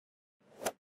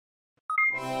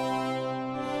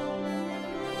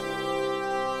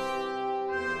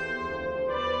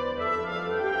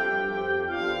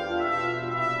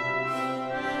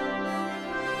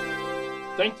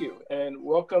Thank you, and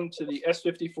welcome to the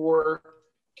S.54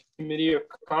 Committee of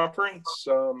Conference,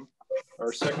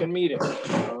 our second meeting.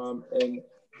 And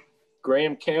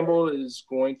Graham Campbell is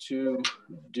going to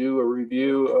do a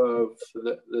review of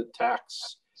the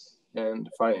tax and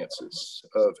finances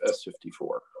of S.54.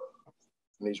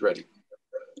 And he's ready.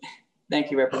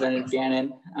 Thank you, Representative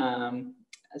Gannon.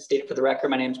 As stated for the record,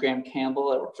 my name is Graham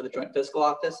Campbell. I work for the Joint Fiscal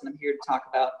Office, and I'm here to talk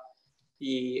about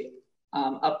the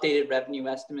updated revenue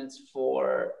estimates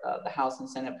for the House and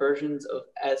Senate versions of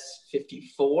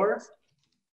S.54.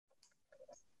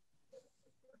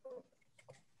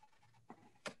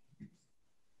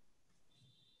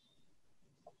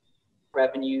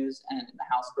 Revenues, and in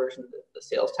the House version, the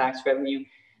sales tax revenue.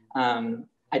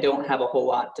 I don't have a whole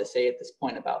lot to say at this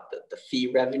point about the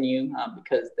fee revenue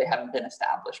because they haven't been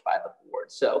established by the board.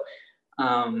 So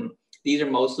these are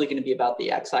mostly going to be about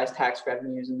the excise tax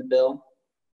revenues in the bill.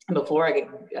 And before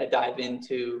I dive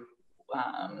into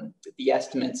the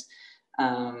estimates,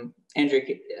 Andrea,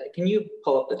 can you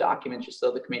pull up the document just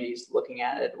so the committee is looking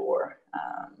at it or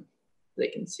they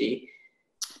can see?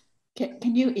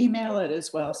 Can you email it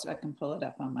as well so I can pull it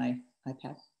up on my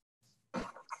iPad?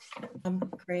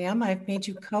 Graham, I've made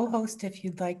you co-host if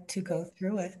you'd like to go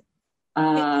through it.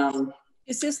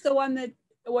 Is this the one that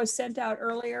was sent out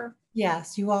earlier?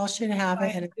 Yes, you all should have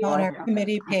it, and it's on our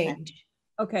committee page.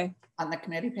 Okay. On the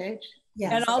committee page?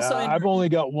 Yes. And also I've only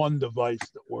got one device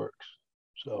that works,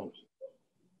 so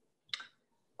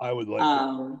I would like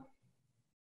it.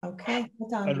 Okay,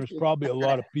 hold on. And there's probably a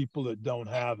lot of people that don't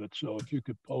have it, so if you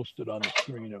could post it on the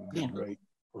screen, it would be great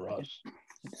for us.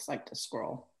 I just like to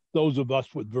scroll. Those of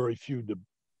us with very few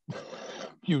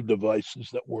devices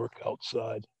that work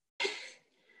outside.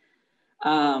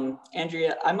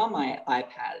 Andrea, I'm on my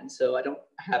iPad, and so I don't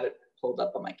have it pulled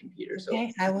up on my computer. So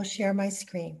okay, I will share my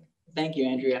screen. Thank you,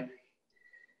 Andrea.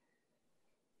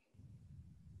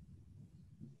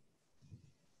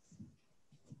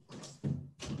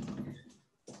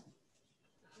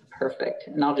 Perfect.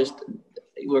 And I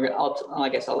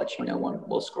guess I'll let you know when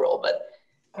we'll scroll, but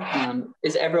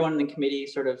is everyone in the committee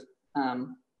sort of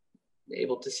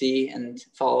able to see and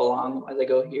follow along as I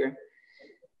go here?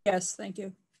 Yes, thank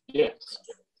you. Yes.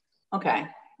 Okay.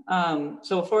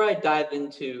 So before I dive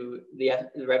into the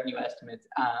revenue estimates,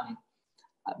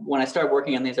 when I started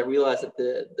working on these, I realized that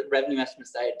the revenue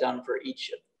estimates that I had done for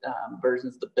each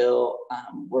versions of the bill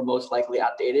were most likely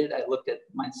outdated. I looked at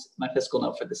my fiscal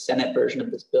note for the Senate version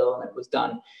of this bill, and it was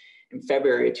done in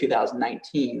February of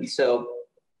 2019. So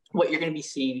what you're going to be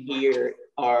seeing here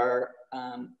are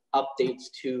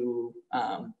updates to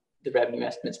the revenue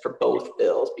estimates for both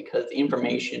bills, because the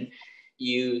information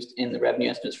used in the revenue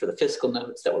estimates for the fiscal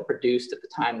notes that were produced at the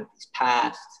time that these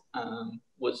passed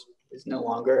is no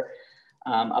longer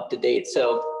up to date.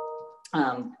 So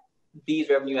these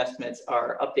revenue estimates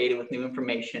are updated with new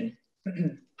information.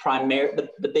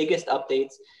 The biggest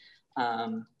updates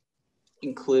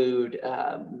include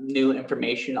new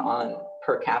information on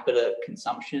per capita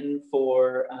consumption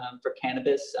for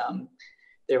cannabis.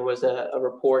 There was a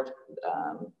report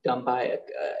done by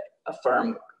a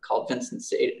firm called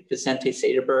Vicente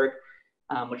Sederberg,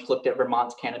 which looked at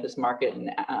Vermont's cannabis market and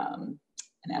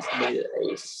estimated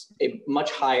a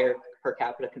much higher per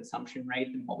capita consumption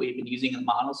rate than what we had been using in the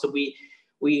model. So we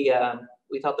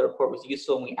thought the report was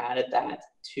useful, and we added that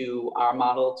to our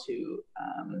model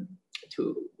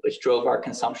which drove our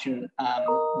consumption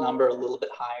number a little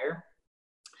bit higher.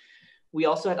 We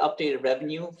also had updated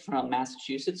revenue from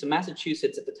Massachusetts. So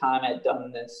Massachusetts at the time I had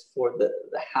done this for the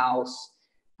House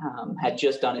had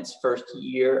just done its first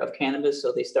year of cannabis.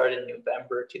 So they started in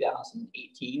November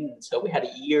 2018. And so we had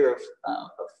a year of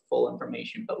full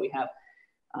information, but we have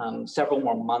several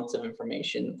more months of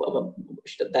information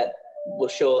that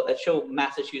show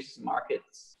Massachusetts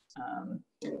markets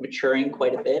maturing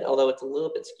quite a bit, although it's a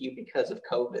little bit skewed because of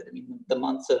COVID. I mean, the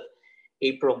months of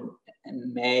April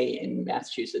and May in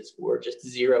Massachusetts were just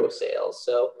zero sales.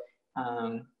 So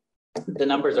the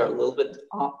numbers are a little bit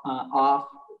off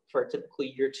for a typical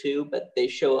year two, but they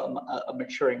show a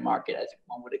maturing market as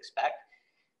one would expect.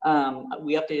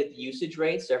 We updated the usage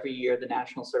rates. Every year, the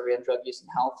National Survey on Drug Use and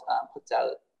Health puts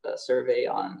out a survey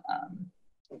on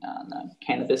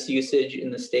cannabis usage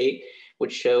in the state,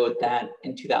 which showed that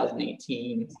in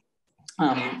 2018,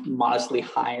 modestly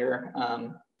higher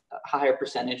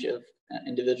percentage of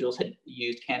individuals had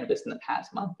used cannabis in the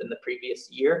past month than the previous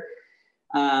year.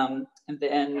 And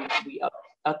then we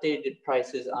updated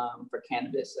prices for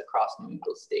cannabis across New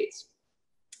England states.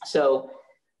 So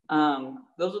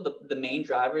those are the main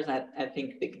drivers. I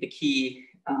think the key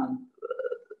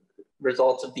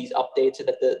results of these updates are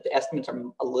that the estimates are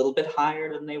a little bit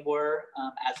higher than they were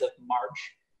as of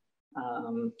March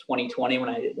 2020 when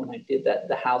I did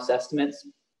the house estimates,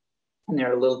 and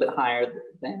they're a little bit higher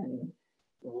than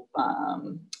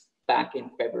back in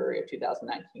February of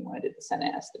 2019 when I did the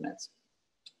Senate estimates.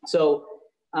 So,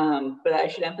 but I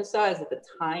should emphasize that the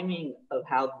timing of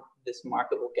how this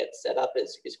market will get set up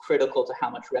is critical to how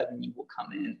much revenue will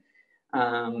come in.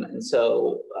 And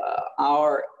so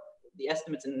the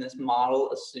estimates in this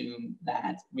model assume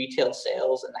that retail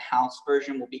sales in the house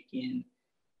version will begin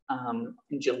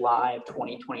in July of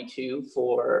 2022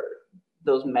 for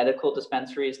those medical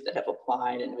dispensaries that have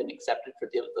applied and been accepted for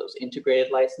those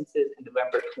integrated licenses, in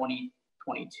November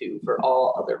 2022 for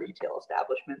all other retail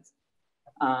establishments.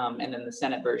 And then the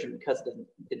Senate version, because it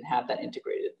didn't have that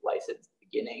integrated license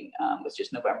beginning, was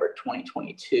just November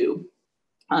 2022.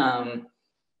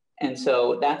 And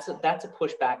so that's a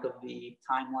pushback of the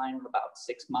timeline of about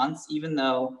 6 months, even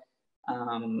though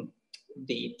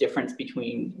the difference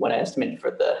between what I estimated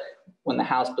for when the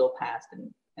House bill passed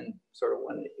and sort of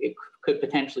when it could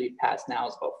potentially pass now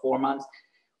is about 4 months.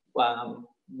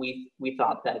 We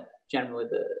thought that generally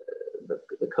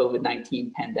the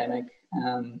COVID-19 pandemic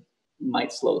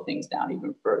might slow things down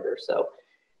even further. So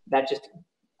that just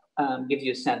gives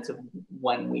you a sense of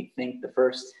when we think the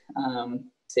first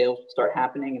sales start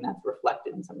happening, and that's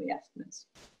reflected in some of the estimates.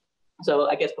 So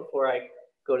I guess before I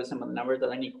go to some of the numbers, are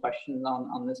there any questions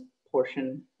on this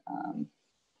portion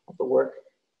of the work?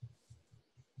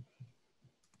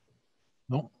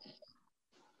 No.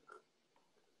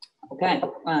 Okay,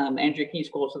 Andrew, can you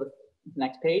scroll to the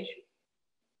next page?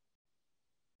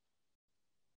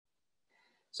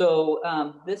 So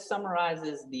this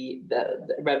summarizes the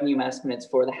revenue estimates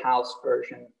for the House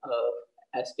version of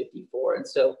S.54. And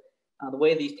so the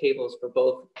way these tables for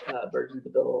both versions of the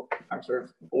bill are sort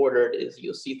of ordered is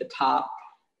you'll see at the top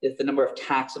is the number of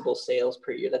taxable sales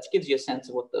per year. That gives you a sense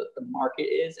of what the market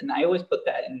is. And I always put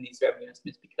that in these revenue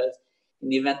estimates because in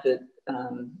the event that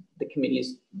the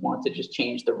committees want to just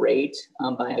change the rate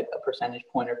by a percentage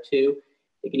point or two,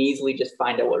 they can easily just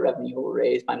find out what revenue will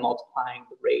raise by multiplying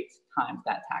the rate times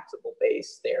that taxable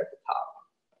base there at the top.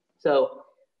 So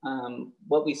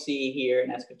what we see here in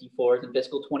S.54 is in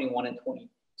fiscal 21 and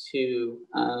 22,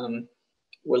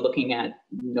 we're looking at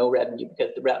no revenue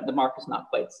because the market's not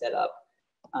quite set up.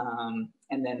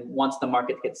 And then once the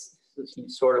market gets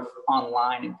sort of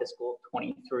online in fiscal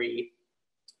 23,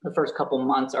 the first couple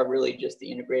months are really just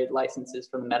the integrated licenses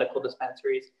from the medical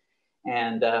dispensaries.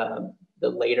 And the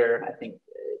later, I think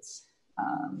it's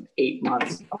 8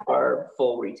 months are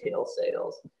full retail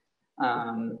sales.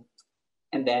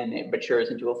 And then it matures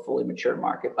into a fully mature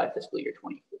market by fiscal year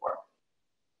 24.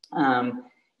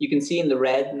 You can see in the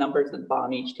red numbers at the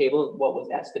bottom of each table what was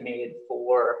estimated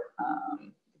for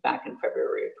back in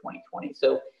February of 2020.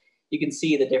 So you can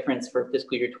see the difference for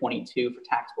fiscal year 22 for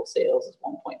taxable sales is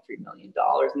 $1.3 million.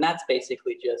 And that's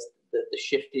basically just the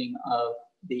shifting of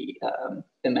the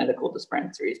medical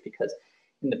dispensaries, because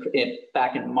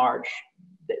back in March,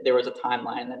 there was a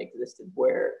timeline that existed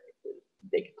where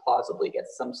they could plausibly get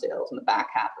some sales in the back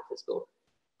half of fiscal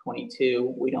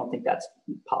 22. We don't think that's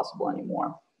possible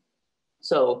anymore.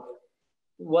 So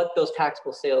what those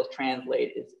taxable sales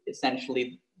translate is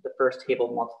essentially the first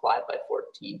table multiplied by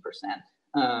 14%.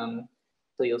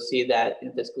 So you'll see that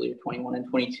in fiscal year 21 and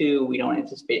 22, we don't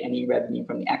anticipate any revenue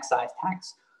from the excise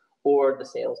tax or the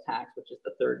sales tax, which is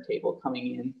the third table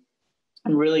coming in.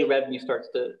 And really revenue starts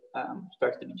to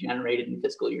be generated in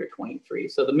fiscal year 23.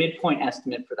 So the midpoint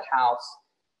estimate for the House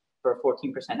for a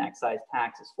 14% excise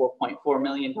tax is $4.4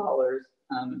 million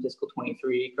in fiscal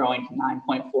 23, growing to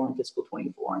 9.4 in fiscal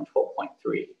 24 and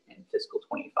 12.3 in fiscal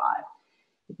 25.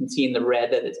 You can see in the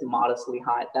red that it's modestly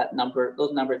high. Those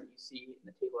numbers that you see in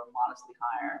the table are modestly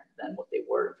higher than what they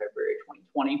were in February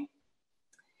 2020.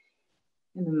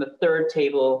 And then the third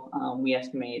table, we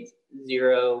estimate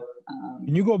zero.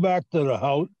 Can you go back to the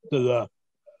House, to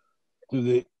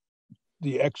the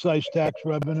excise tax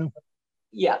revenue?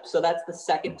 Yeah, so that's the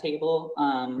second table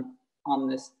on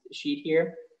this sheet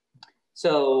here.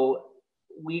 So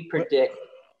we predict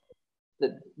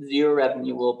that zero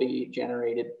revenue will be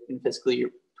generated in fiscal year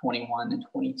 21 and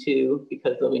 22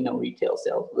 because there'll be no retail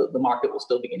sales. The market will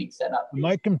still be getting set up. Am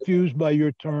I confused by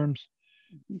your terms?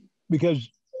 Because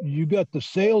you got the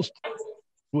sales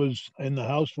was in the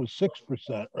House was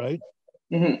 6%, right?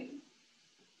 Mm-hmm.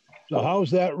 So how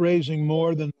is that raising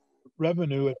more than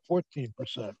revenue at 14%?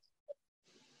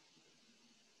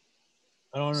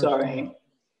 I don't understand. Sorry.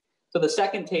 So the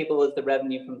second table is the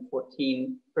revenue from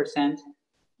 14%.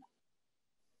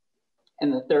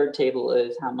 And the third table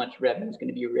is how much revenue is going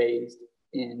to be raised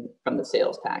from the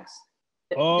sales tax.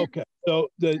 Okay. So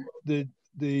the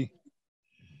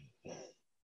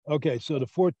Okay, so the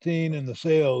 14 and the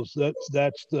sales,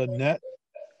 that's the net?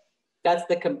 That's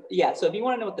yeah. So if you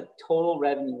want to know what the total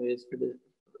revenue is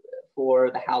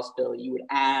for the House bill, you would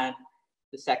add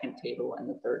the second table and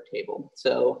the third table.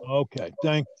 So okay,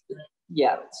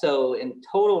 yeah. So in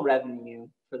total revenue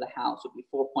for the House would be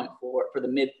 4.4 for the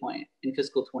midpoint in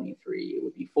fiscal 23. It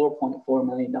would be $4.4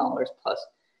 million plus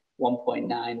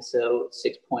 1.9, so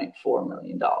 $6.4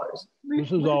 million.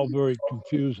 this is all very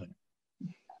confusing.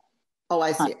 Oh,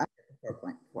 I see.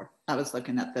 4.4. I was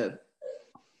looking at the.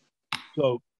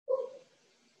 So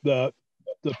the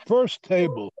first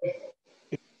table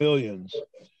in millions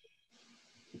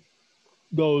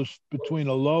goes between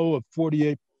a low of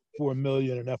 48.4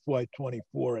 million in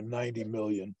FY24 and 90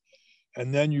 million.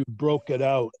 And then you broke it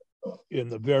out in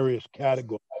the various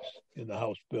categories in the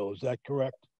House bill. Is that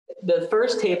correct? The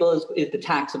first table is the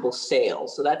taxable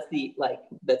sales. So that's the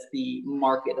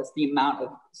market. That's the amount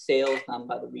of sales done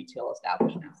by the retail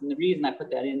establishments. And the reason I put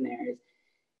that in there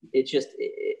is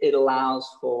it allows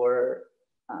for.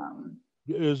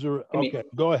 Is there, okay,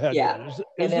 go ahead. Yeah.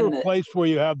 Is there a place where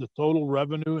you have the total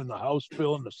revenue in the House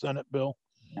bill and the Senate bill?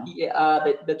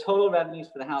 Yeah, the total revenues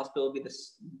for the House bill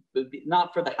would be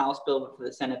not for the House bill, but for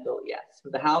the Senate bill. Yes, for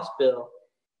the House bill,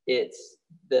 it's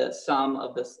the sum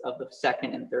of the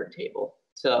second and third table.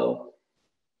 So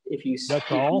if you that's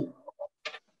all.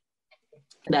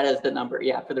 That is the number.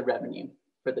 Yeah, for the revenue,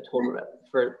 for the total revenue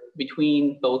for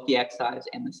between both the excise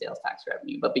and the sales tax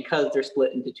revenue. But because they're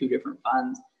split into two different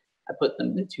funds, I put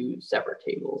them in two separate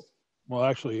tables. Well,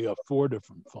 actually, you have 4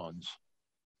 different funds.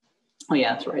 Oh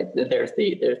yeah, that's right. There's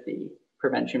the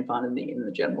prevention fund and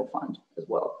the general fund as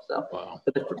well. So, wow.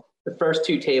 But the first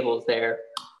two tables there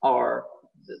are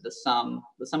the sum.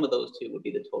 The sum of those two would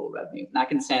be the total revenue. And I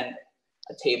can send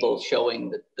a table showing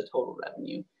the total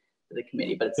revenue to the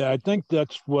committee. But yeah, I think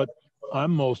that's what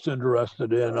I'm most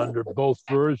interested in under both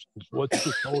versions. What's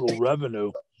the total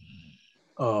revenue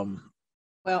to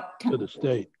the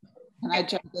state? Can I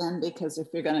jump in? Because if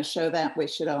you're going to show that, we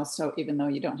should also, even though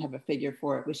you don't have a figure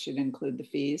for it, we should include the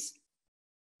fees.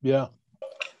 Yeah.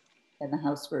 In the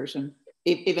House version,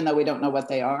 even though we don't know what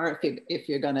they are. If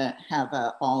you're going to have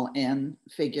an all-in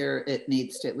figure, it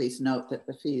needs to at least note that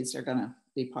the fees are going to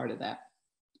be part of that.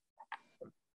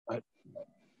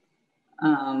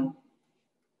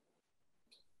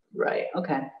 Right.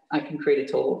 Okay. I can create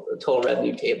a total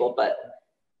revenue table, but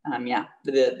yeah,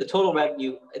 the total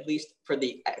revenue, at least for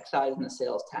the excise and the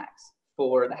sales tax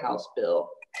for the House bill,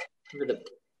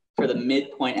 for the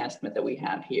midpoint estimate that we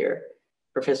have here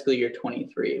for fiscal year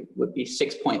 23 would be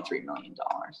 $6.3 million.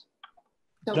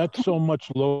 That's so much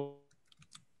lower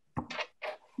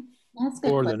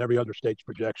than every other state's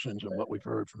projections and what we've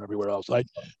heard from everywhere else. I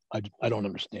don't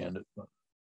understand it. But.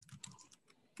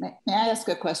 May I ask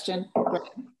a question?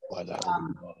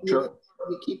 Sure.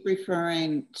 You keep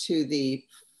referring to the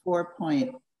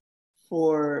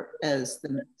 4.4 as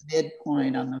the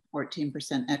midpoint on the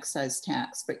 14% excise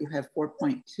tax, but you have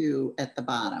 4.2 at the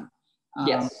bottom.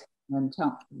 Yes. And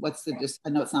what's I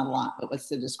know it's not a lot, but what's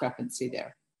the discrepancy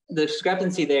there? The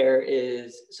discrepancy there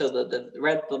is, so the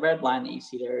red line that you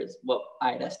see there is what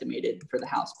I had estimated for the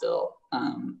House bill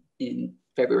in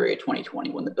February of 2020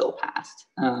 when the bill passed.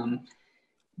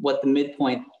 What the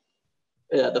midpoint,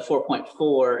 the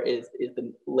 4.4 is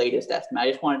the latest estimate.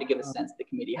 I just wanted to give a sense to the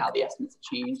committee how the estimates have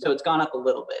changed. So it's gone up a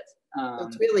little bit.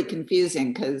 It's really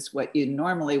confusing because what you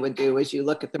normally would do is you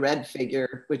look at the red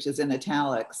figure, which is in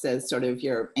italics, as sort of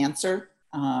your answer,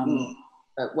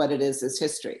 but what it is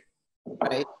history,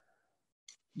 right?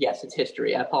 Yes, it's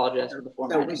history. I apologize for the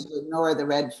formatting. So we should ignore the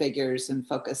red figures and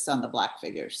focus on the black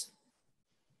figures.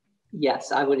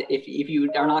 Yes, I would. If you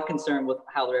are not concerned with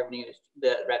how the revenues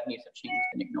have changed,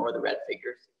 then ignore the red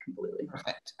figures completely.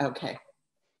 Perfect. Okay.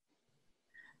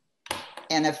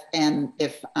 And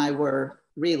if I were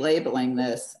relabeling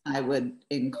this, I would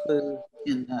include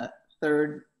in the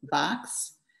third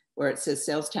box where it says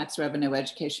sales tax revenue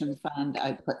education fund,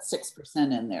 I put 6%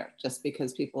 in there just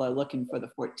because people are looking for the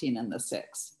 14 and the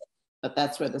 6. But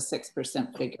that's where the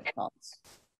 6% figure falls,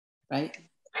 right?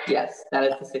 Yes, that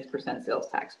is the 6% sales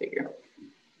tax figure.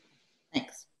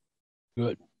 Thanks.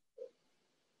 Good.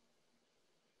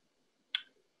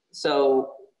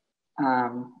 So,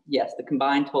 yes, the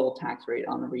combined total tax rate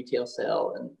on the retail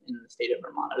sale in the state of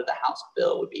Vermont under the House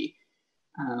bill would be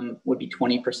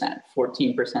 20%,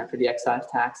 14% for the excise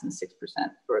tax and 6%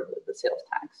 for the sales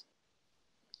tax.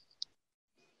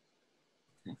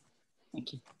 Okay.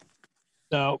 Thank you.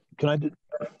 Now, can I do,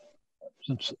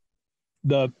 since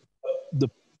the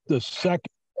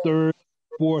second, third,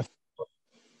 fourth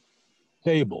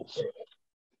tables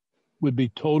would be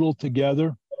total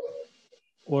together?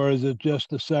 Or is it just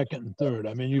the second and third?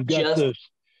 I mean, you've got Just, this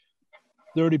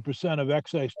 30% of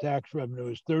excise tax revenue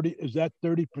is that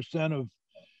 30% of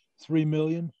 3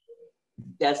 million?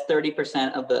 that's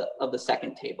 30% of the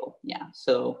second table. Yeah.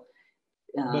 So,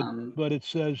 But it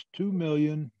says 2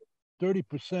 million,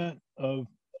 30% of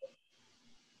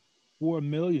 4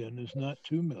 million is not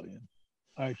 2 million.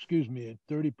 Excuse me,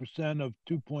 30% of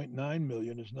 2.9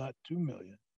 million is not 2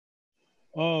 million.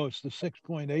 Oh, it's the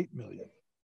 6.8 million.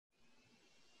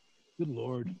 Good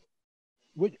Lord.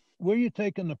 Where are you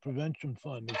taking the prevention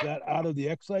fund? Is that out of the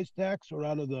excise tax or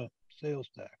out of the sales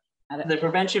tax? the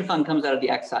prevention fund comes out of the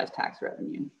excise tax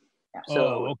revenue.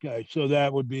 So, okay. So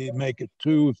that would be, make it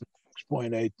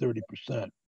 6.8, 30%.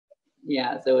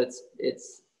 yeah. So it's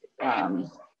Those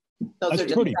That's are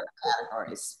just pretty,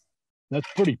 categories. that's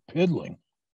pretty piddling.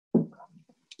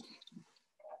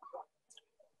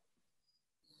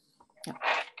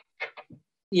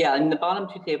 yeah, and the bottom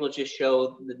two tables just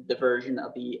show the diversion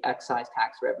of the excise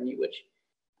tax revenue, which,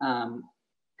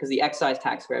 because the excise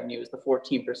tax revenue is the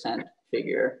 14%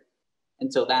 figure.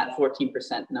 And so that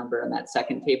 14% number in that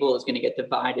second table is going to get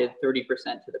divided 30%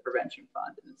 to the prevention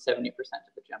fund and 70%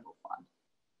 to the general fund.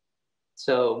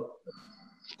 So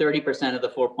 30% of the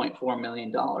 $4.4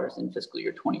 million in fiscal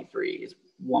year 23 is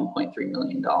 $1.3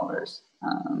 million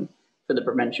for the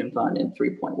prevention fund and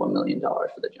 $3.1 million for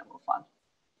the general fund.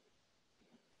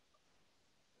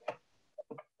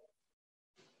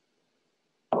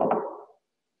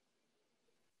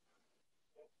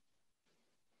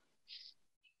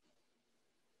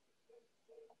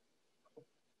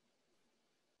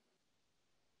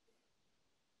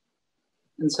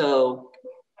 And so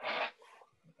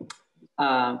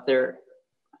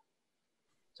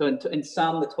in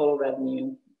sum, the total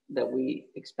revenue that we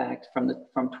expect from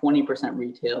 20%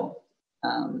 retail,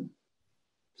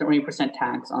 20%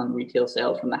 tax on retail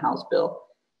sales from the House bill.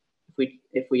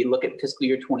 If we look at fiscal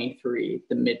year 23,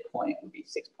 the midpoint would be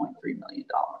 $6.3 million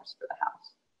for the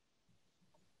House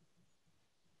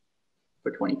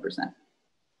for 20%.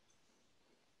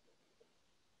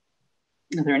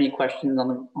 Are there any questions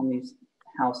on these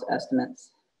House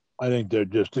estimates? I think they're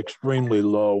just extremely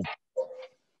low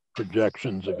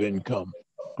projections of income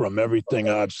from everything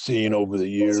I've seen over the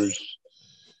years.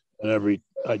 And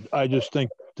I just think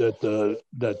that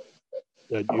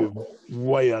that you've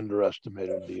way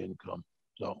underestimated the income.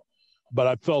 So, but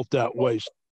I felt that way since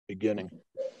the beginning.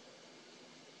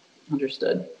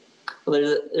 Understood. Well,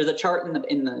 there's a chart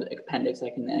in the appendix I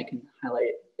can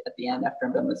highlight at the end after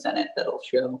I'm done with the Senate that'll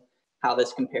show how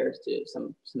this compares to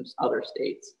some other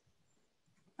states.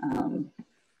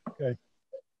 Okay.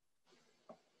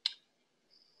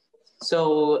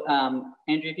 So,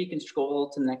 Andrew, if you can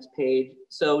scroll to the next page.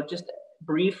 So just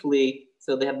briefly,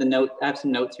 so they have the note, I have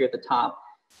some notes here at the top.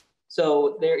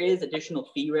 So there is additional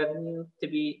fee revenue to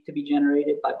be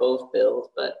generated by both bills,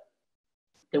 but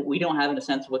we don't have a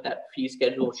sense of what that fee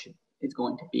schedule is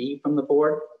going to be from the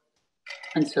board.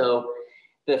 And so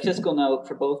the fiscal note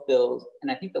for both bills, and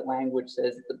I think the language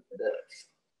says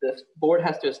the board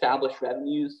has to establish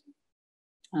revenues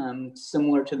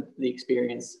similar to the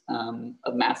experience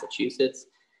of Massachusetts,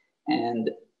 and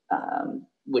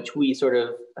which we sort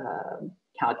of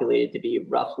calculated to be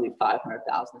roughly $500,000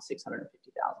 to $650,000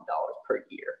 per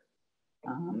year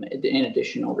in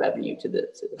additional revenue to the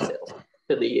sales,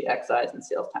 to the excise and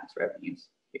sales tax revenues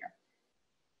here.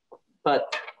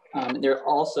 But there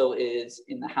also is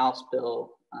in the House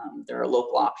bill, there are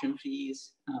local option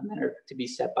fees that are to be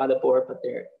set by the board, but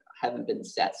they haven't been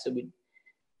set. So we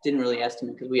didn't really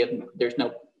estimate because we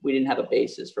didn't have a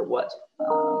basis for what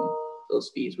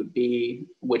those fees would be,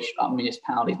 which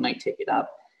municipalities might take it up.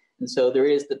 And so there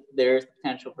is the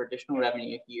potential for additional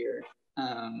revenue here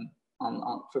from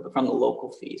the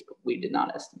local fees, but we did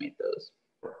not estimate those.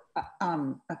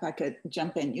 If I could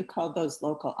jump in, you called those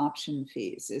local option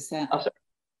fees. Is that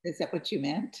what you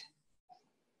meant?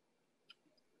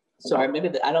 Sorry, maybe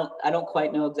I don't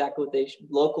quite know exactly what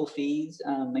local fees.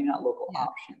 Maybe not local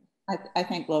option. I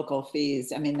think local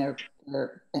fees. I mean,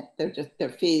 they're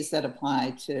fees that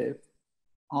apply to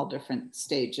all different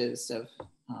stages of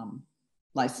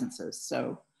licenses.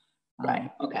 So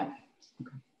right. Okay.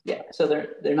 Yeah. So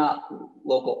they're not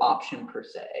local option per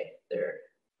se. They're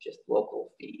just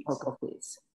local fees. Local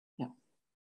fees. Yeah.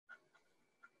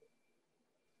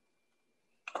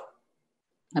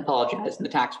 I apologize. In the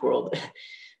tax world,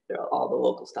 all the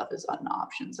local stuff is an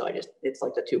option. So it's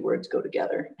like the two words go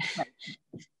together. Right.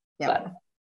 Yeah.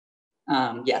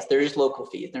 But yes, they're just local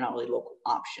fees. They're not really local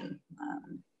option.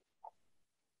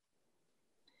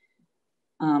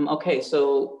 Okay,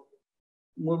 so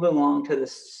moving along to the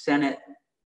Senate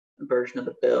version of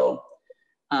the bill.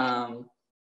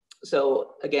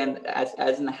 So again,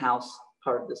 as in the House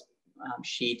part of this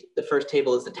sheet, the first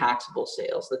table is the taxable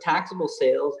sales. The taxable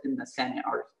sales in the Senate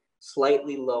are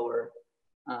slightly lower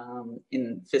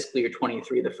in fiscal year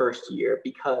 23, the first year,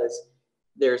 because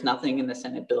there's nothing in the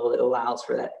Senate bill that allows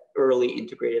for that early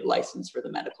integrated license for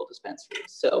the medical dispensaries.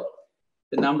 So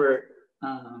the number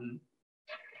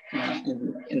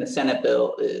in the Senate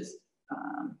bill is a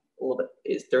little bit,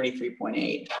 is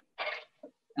 $33.8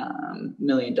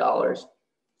 million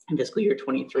in fiscal year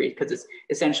 23, because it's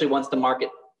essentially, once the market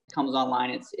comes online,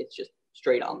 it's just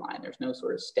straight online. There's no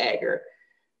sort of stagger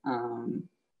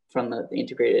from the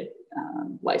integrated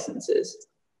licenses.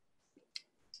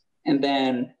 And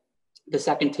then the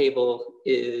second table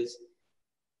is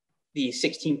the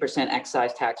 16%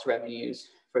 excise tax revenues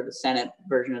for the Senate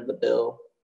version of the bill.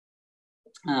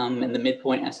 And the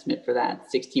midpoint estimate for that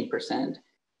 16%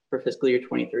 for fiscal year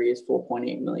 23 is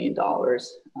 $4.8 million.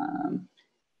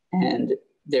 And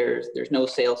there's no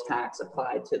sales tax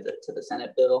applied to the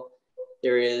Senate bill.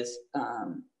 There is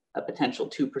a potential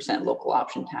 2% local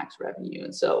option tax revenue.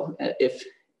 And so if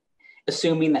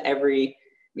assuming that every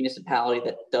municipality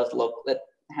that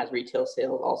has retail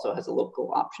sales also has a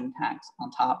local option tax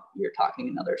on top, you're talking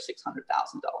another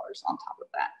 $600,000 on top of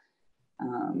that.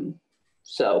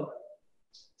 So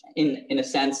in a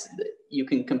sense, you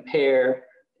can compare,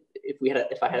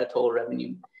 if I had a total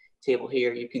revenue table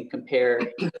here, you can compare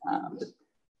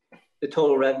the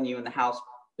total revenue in the House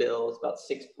bill is about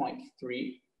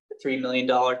 $6.3 million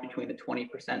between the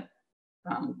 20%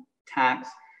 tax,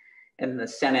 and the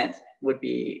Senate would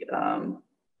be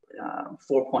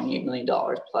 $4.8 million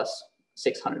plus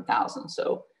 $600,000,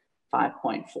 so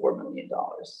 $5.4 million.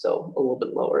 So a little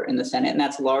bit lower in the Senate, and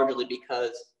that's largely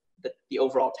because the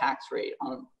overall tax rate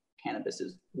on cannabis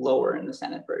is lower in the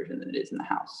Senate version than it is in the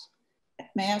House.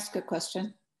 May I ask a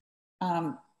question?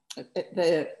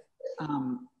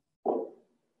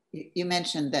 You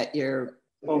mentioned that your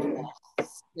overall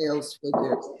sales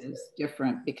figure is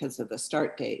different because of the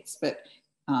start dates, but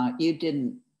you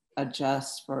didn't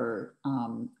adjust for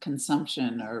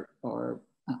consumption or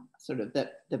sort of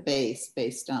the base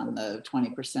based on the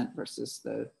 20% versus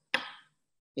the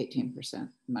 18%. Am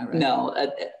I right? No,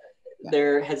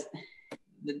 there has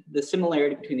the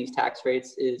similarity between these tax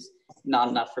rates is not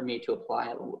enough for me to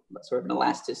apply sort of an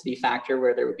elasticity factor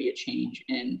where there would be a change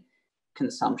in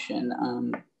consumption.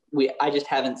 I just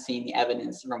haven't seen the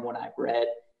evidence from what I've read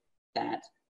that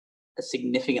a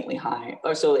significantly high,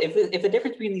 or so if the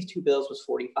difference between these two bills was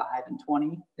 45 and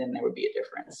 20, then there would be a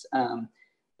difference,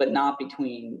 but not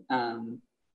between 16%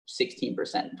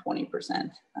 and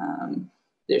 20%.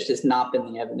 There's just not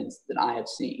been the evidence that I have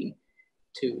seen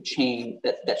to change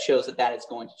that shows that is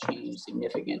going to change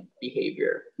significant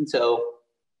behavior. And so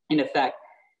in effect,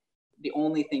 the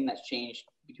only thing that's changed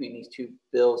between these two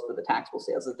bills for the taxable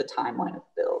sales is the timeline of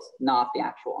the bills, not the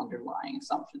actual underlying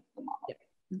assumptions of the model. Yep.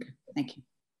 Okay, thank you.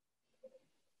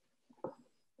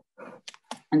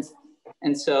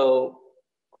 And so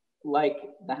like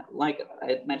I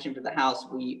had mentioned for the House,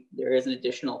 there is an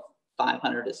additional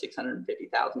 $500,000 to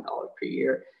 $650,000 per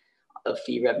year of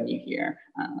fee revenue here.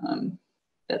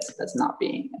 That's not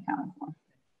being accounted for.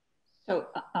 So,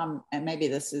 and maybe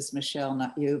this is Michelle,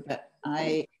 not you, but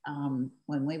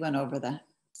when we went over the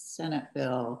Senate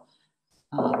bill,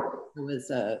 there was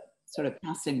a sort of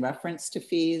passing reference to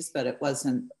fees, but it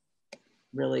wasn't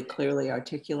really clearly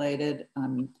articulated.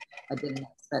 I didn't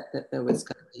expect that there was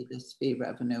going to be this fee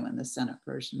revenue in the Senate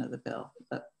version of the bill,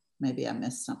 but maybe I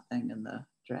missed something in the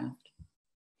draft.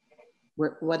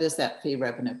 What is that fee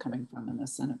revenue coming from in the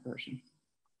Senate version?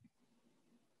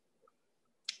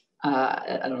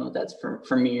 I don't know if that's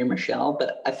for me or Michelle,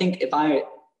 but I think if I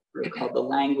recall, the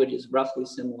language is roughly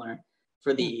similar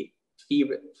for the fee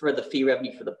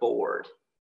revenue for the board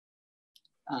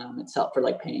itself, for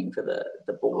like paying for the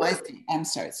board. Oh, I see. I'm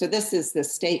sorry. So this is the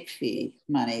state fee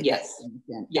money. Yes.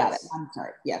 Yes. I'm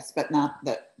sorry. Yes, but not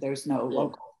that there's no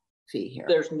local fee here.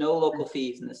 There's no local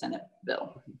fees in the Senate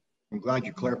bill. I'm glad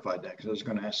you clarified that because I was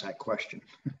going to ask that question.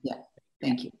 Yeah.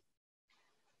 Thank you.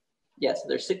 Yes,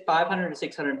 there's $500,000 to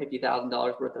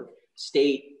 $650,000 worth of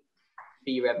state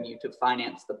fee revenue to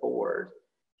finance the board.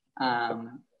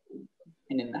 And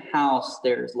in the House,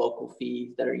 there's local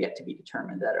fees that are yet to be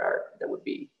determined that are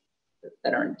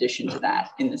in addition to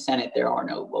that. In the Senate, there are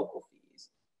no local fees.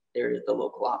 There is the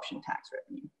local option tax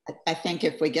revenue. I think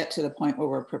if we get to the point where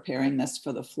we're preparing this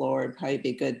for the floor, it'd probably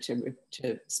be good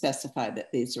to specify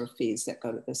that these are fees that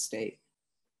go to the state.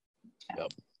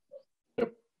 Yep.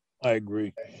 I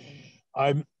agree.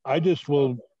 I just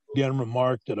will again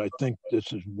remark that I think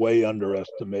this is way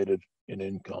underestimated in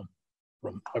income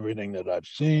from everything that I've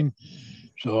seen.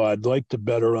 So I'd like to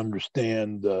better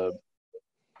understand the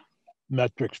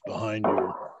metrics behind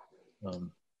your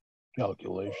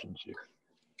calculations here.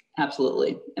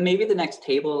 Absolutely. And maybe the next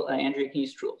table, Andrea, can you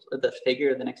scroll the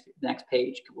figure, the next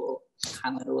page, we'll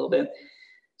highlight a little bit.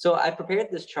 So I prepared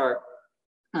this chart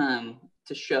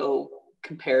to show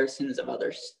comparisons of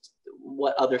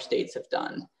what other states have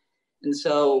done. And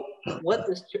so what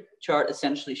this chart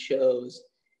essentially shows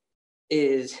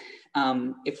is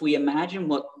if we imagine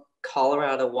what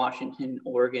Colorado, Washington,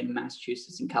 Oregon,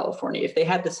 Massachusetts, and California, if they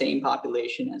had the same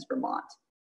population as Vermont,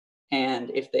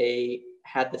 and if they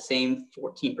had the same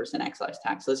 14% excise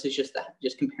tax, so this is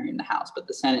just comparing the House, but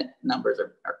the Senate numbers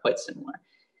are quite similar.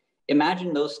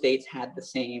 Imagine those states had the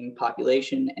same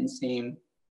population and same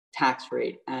tax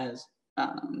rate as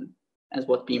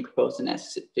what's being proposed in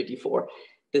S.54.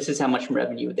 This is how much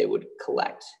revenue they would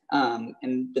collect.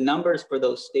 And the numbers for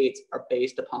those states are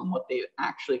based upon what they've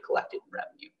actually collected in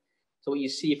revenue. So what you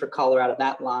see for Colorado,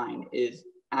 that line is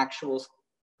actual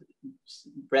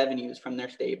revenues from their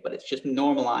state, but it's just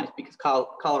normalized because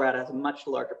Colorado has a much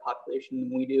larger population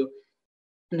than we do,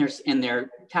 and their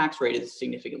tax rate is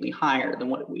significantly higher than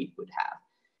what we would have.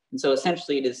 And so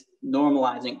essentially it is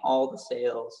normalizing all the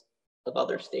sales of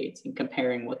other states and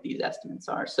comparing what these estimates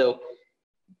are. So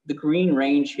the green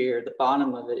range here, the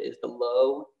bottom of it is the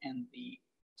low and the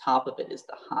top of it is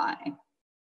the high.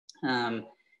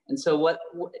 And so what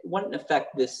in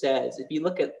effect this says, if you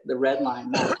look at the red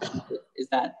line, is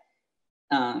that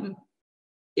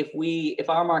if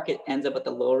our market ends up at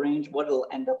the low range, what it'll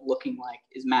end up looking like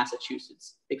is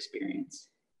Massachusetts' experience.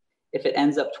 If it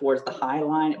ends up towards the high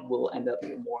line, it will end up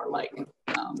more like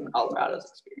Colorado's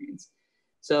experience.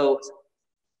 So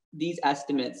these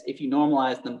estimates, if you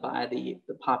normalize them by the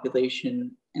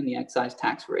population and the excise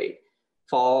tax rate,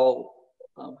 fall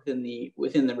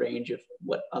within the range of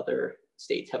what other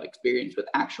states have experienced with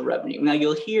actual revenue. Now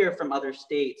you'll hear from other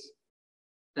states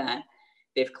that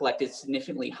they've collected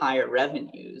significantly higher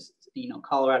revenues. You know,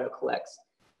 Colorado collects,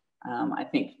 I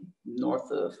think,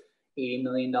 north of $80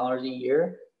 million a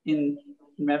year in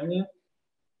revenue.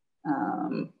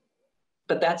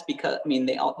 But that's because, I mean,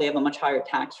 they have a much higher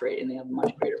tax rate and they have a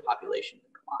much greater population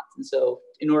than Vermont. And so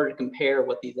in order to compare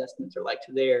what these estimates are like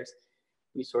to theirs,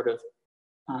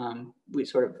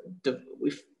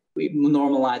 we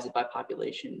normalize it by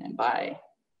population and by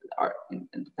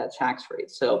and that tax rate.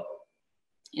 So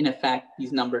in effect,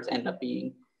 these numbers end up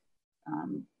being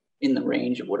in the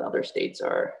range of what other states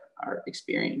are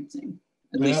experiencing,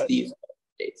 at least these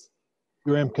states.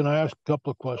 Graham, can I ask a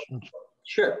couple of questions?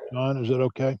 Sure. John, is that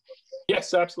okay?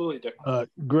 Yes, absolutely, Dick.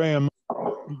 Graham,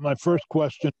 my first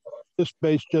question, is this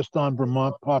based just on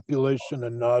Vermont population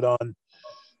and not on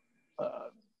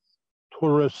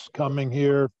tourists coming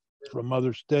here from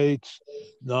other states,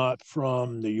 not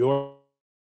from New Yorkers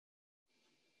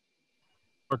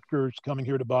coming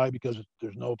here to buy because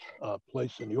there's no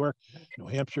place in New York, New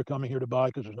Hampshire coming here to buy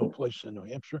because there's no place in New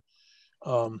Hampshire?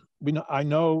 I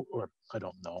know, or I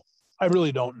don't know. I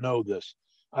really don't know this.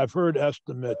 I've heard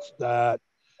estimates that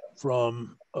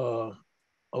from a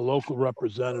local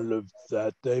representative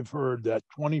that they've heard that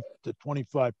 20 to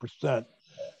 25%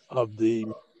 of the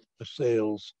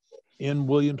sales in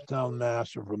Williamstown,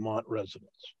 Mass. Are Vermont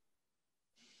residents.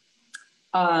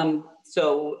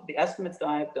 So the estimates that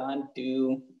I've done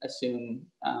do assume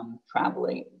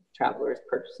travelers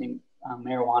purchasing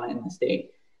marijuana in the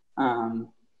state, and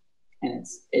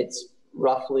it's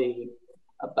roughly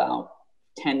about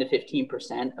 10 to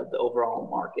 15% of the overall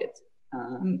market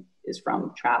is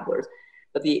from travelers.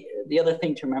 But the other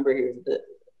thing to remember here is that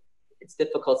it's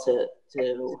difficult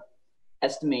to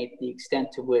estimate the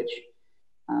extent to which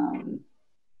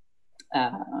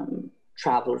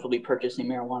travelers will be purchasing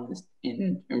marijuana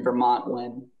in Vermont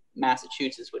when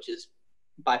Massachusetts, which is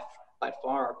by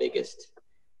far our biggest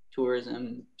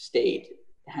tourism state,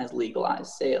 has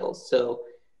legalized sales. So,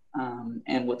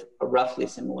 and with a roughly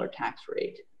similar tax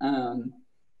rate.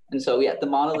 And so, yeah, the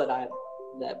model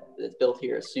that's built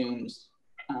here assumes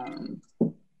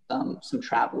some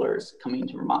travelers coming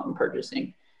to Vermont and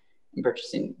purchasing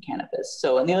cannabis.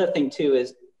 So, and the other thing too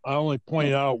is, I only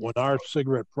point out when our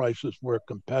cigarette prices were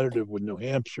competitive with New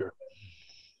Hampshire,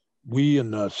 we in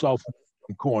the south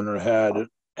corner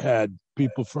had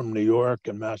people from New York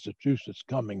and Massachusetts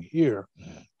coming here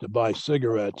to buy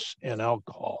cigarettes and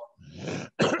alcohol.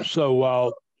 So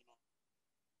while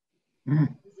you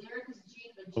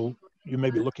may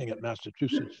be looking at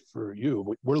Massachusetts for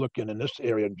you, we're looking in this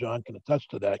area, and John can attest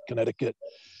to that, Connecticut,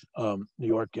 New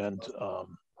York, and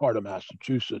part of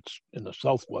Massachusetts in the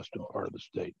southwestern part of the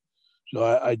state. So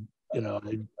I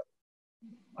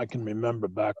can remember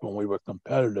back when we were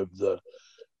competitive, the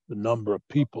the number of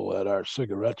people at our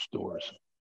cigarette stores.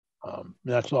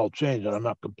 That's all changed, and I'm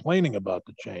not complaining about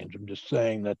the change. I'm just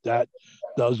saying that that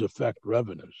does affect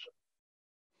revenues.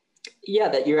 Yeah,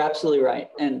 that you're absolutely right,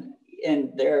 and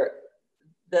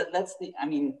that's the. I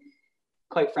mean,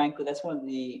 quite frankly, that's one of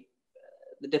the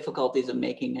difficulties of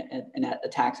making a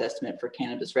tax estimate for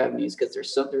cannabis revenues, because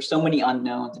there's so many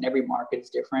unknowns, and every market is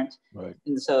different. Right.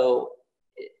 And so,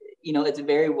 it's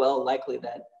very well likely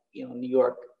that New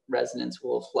York residents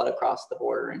will flood across the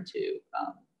border into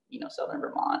southern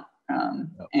Vermont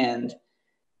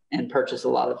and purchase a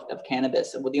lot of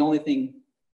cannabis. And the only thing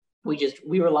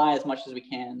we rely as much as we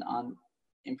can on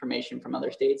information from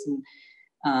other states.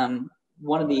 And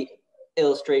one of the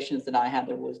illustrations that I had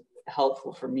that was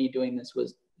helpful for me doing this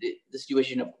was the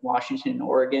situation of Washington and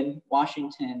Oregon.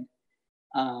 Washington,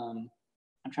 I'm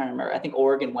trying to remember, I think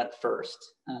Oregon went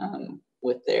first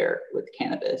with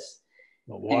cannabis.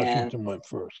 Well, Washington went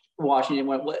first. Washington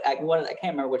went, I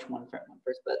can't remember which one went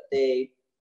first, but they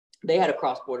had a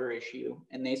cross-border issue,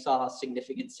 and they saw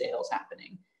significant sales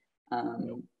happening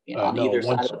on either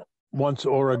side of it. Once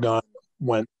Oregon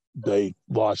went, they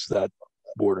lost that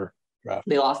border traffic.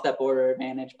 They lost that border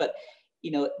advantage. But,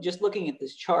 just looking at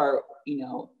this chart,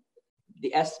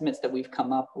 the estimates that we've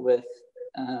come up with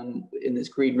in this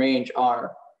green range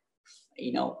are,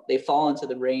 they fall into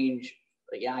the range.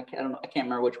 I can't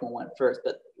remember which one went first,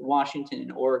 but Washington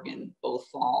and Oregon both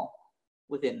fall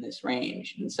within this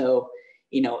range. And so,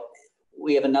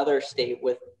 we have another state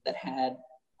that had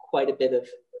quite a bit of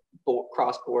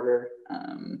cross-border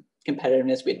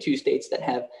competitiveness. We have two states that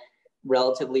have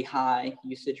relatively high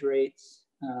usage rates.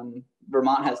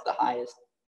 Vermont has the highest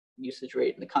usage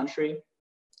rate in the country,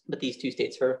 but these two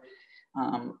states are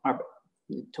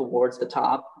towards the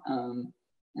top.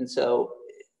 And so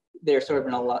they're sort of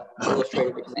an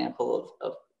illustrative example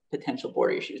of potential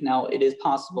border issues. Now, it is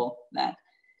possible that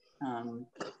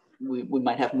we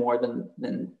might have more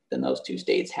than those two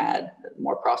states had,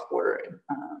 more cross-border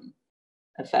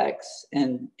effects,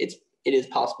 and it is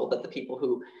possible that the people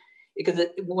who, because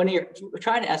when you're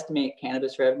trying to estimate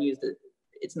cannabis revenues, that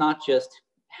it's not just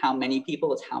how many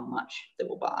people, it's how much they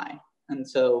will buy. And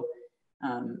so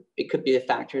it could be a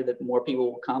factor that more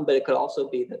people will come, but it could also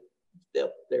be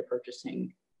that they're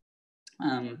purchasing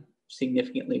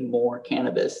significantly more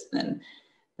cannabis than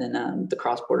the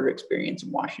cross-border experience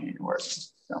in Washington and Oregon.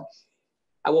 So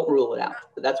I won't rule it out,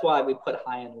 but that's why we put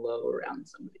high and low around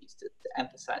some of these to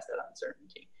emphasize that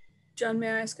uncertainty. John, may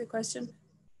I ask a question?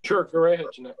 Sure, go right ahead,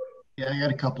 Jeanette. Yeah, I got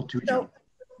a couple too, So, John.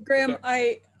 Graham,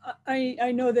 I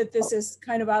know that this is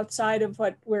kind of outside of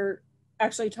what we're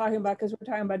actually talking about, because we're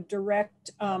talking about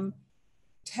direct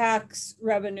tax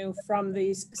revenue from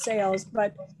these sales,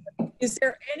 but is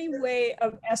there any way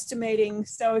of estimating?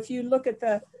 So if you look at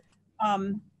the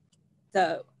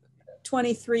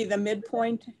 23, the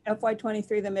midpoint,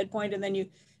 FY23, the midpoint, and then you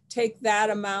take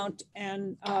that amount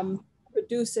and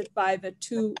reduce it by the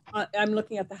two, I'm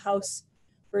looking at the House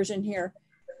version here.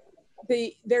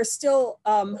 There's still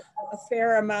a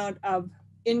fair amount of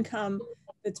income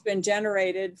that's been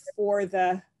generated for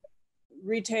the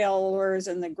retailers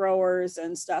and the growers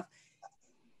and stuff.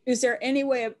 Is there any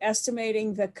way of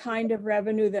estimating the kind of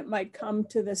revenue that might come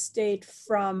to the state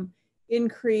from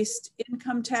increased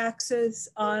income taxes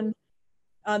on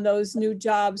those new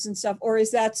jobs and stuff? Or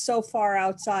is that so far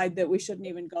outside that we shouldn't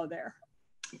even go there?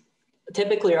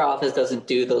 Typically, our office doesn't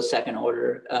do those second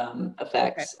order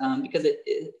effects because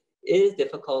it is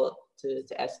difficult to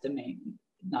estimate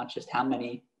not just how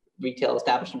many retail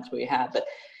establishments we have, but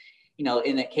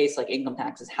in a case like income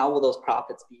taxes, how will those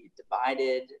profits be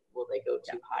divided? Will they go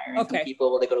to higher income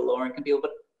people? Will they go to lower income people?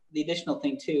 But the additional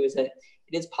thing too is that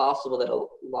it is possible that a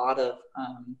lot of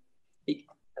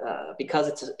because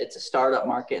it's a startup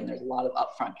market and there's a lot of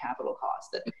upfront capital costs,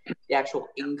 that the actual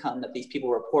income that these people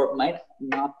report might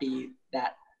not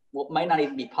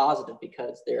even be positive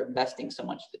because they're investing so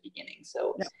much at the beginning.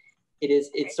 So it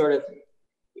is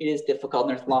difficult,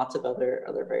 and there's lots of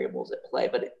other variables at play.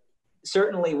 But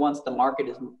certainly once the market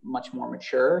is much more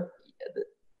mature,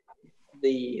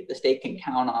 the state can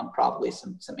count on probably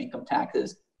some income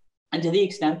taxes. And to the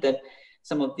extent that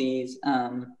some of these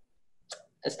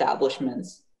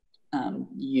establishments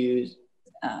use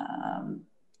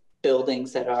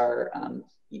buildings that are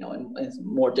in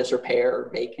more disrepair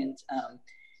or vacant,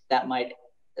 that might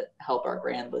help our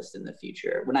grand list in the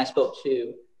future. When I spoke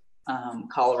to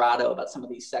Colorado about some of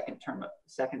these second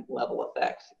level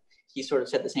effects, he sort of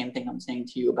said the same thing I'm saying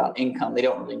to you about income. They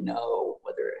don't really know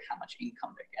how much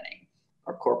income they're getting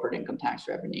or corporate income tax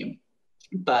revenue.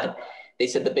 But they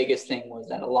said the biggest thing was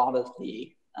that a lot of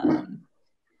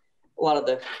a lot of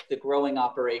the growing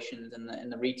operations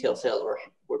and the retail sales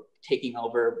were taking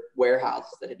over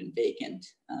warehouses that had been vacant.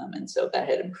 And so that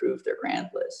had improved their grand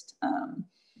list.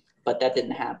 But that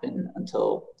didn't happen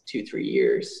until 2-3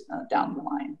 years down the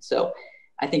line. So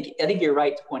I think you're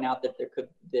right to point out that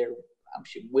there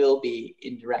will be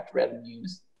indirect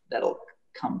revenues that'll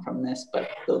come from this, but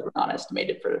those were not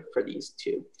estimated for these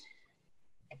two.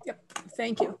 Yep,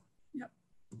 thank you. Yep.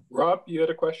 Rob, you had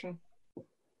a question?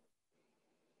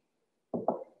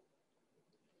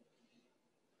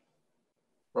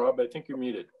 Rob, I think you're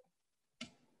muted.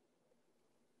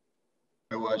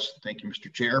 I was. Thank you,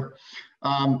 Mr. Chair.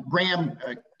 Graham,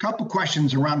 a couple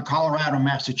questions around Colorado and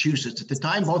Massachusetts. At the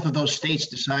time both of those states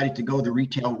decided to go the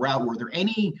retail route, were there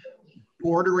any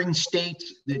bordering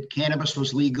states that cannabis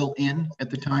was legal in at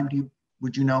the time?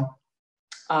 Would you know?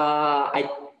 I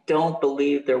don't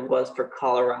believe there was for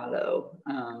Colorado.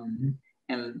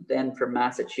 And then for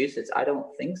Massachusetts, I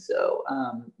don't think so.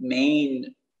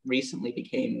 Maine recently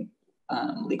became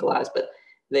legalized, but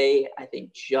they, I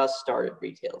think, just started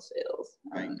retail sales.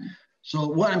 Right. So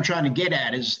what I'm trying to get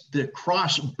at is the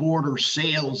cross-border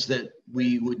sales that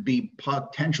we would be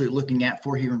potentially looking at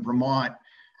for here in Vermont.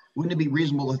 Wouldn't it be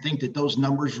reasonable to think that those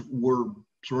numbers were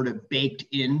sort of baked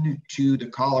into the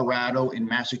Colorado and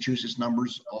Massachusetts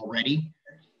numbers already?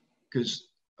 Because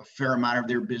a fair amount of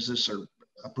their business, or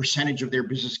a percentage of their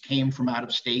business, came from out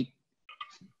of state,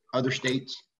 other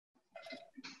states?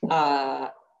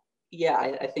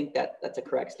 Yeah, I think that's a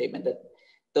correct statement, that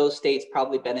those states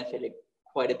probably benefited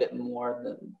quite a bit more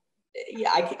than,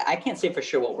 yeah, I can't say for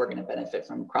sure what we're going to benefit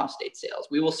from cross-state sales.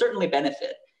 We will certainly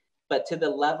benefit, but to the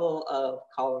level of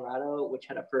Colorado, which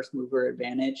had a first mover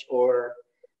advantage, or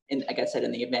like I said,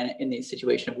 in the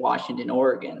situation of Washington,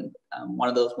 Oregon, one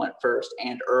of those went first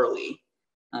and early.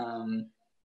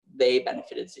 They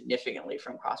benefited significantly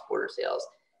from cross-border sales.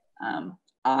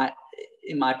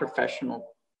 In my professional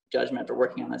judgment for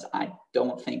working on this, I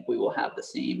don't think we will have the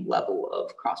same level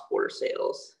of cross-border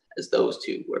sales as those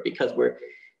two were, because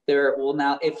there will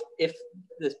now, if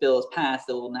this bill is passed,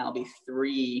 there will now be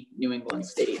 3 New England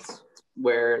states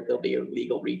where there'll be a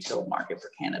legal retail market for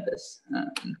cannabis.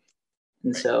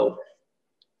 And so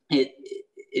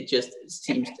it just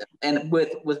seems to, and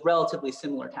with relatively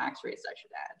similar tax rates, I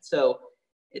should add. So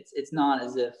it's not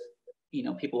as if, you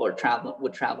know, people would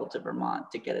travel to Vermont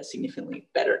to get a significantly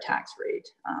better tax rate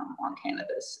on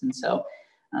cannabis. And so,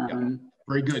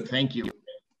 very good. Thank you.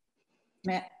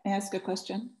 May I ask a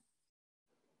question?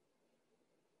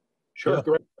 Sure.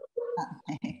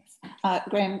 Yeah.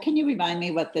 Graham, can you remind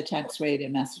me what the tax rate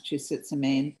in Massachusetts and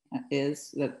Maine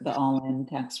is, the all-in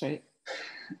tax rate?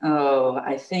 Oh,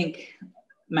 I think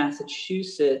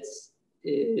Massachusetts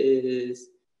is,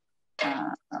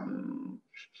 I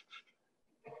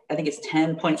think it's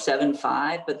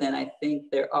 10.75, but then I think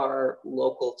there are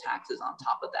local taxes on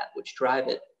top of that, which drive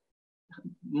it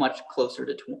much closer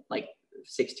to like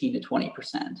 16 to 20%.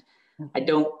 Okay. I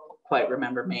don't quite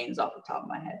remember Maine's off the top of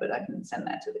my head, but I can send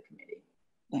that to the committee.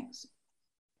 Thanks.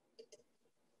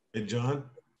 Hey, John?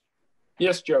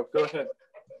 Yes, Joe, go ahead.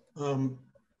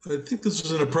 I think this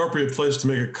is an appropriate place to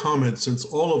make a comment, since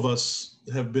all of us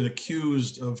have been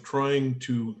accused of trying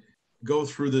to go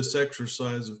through this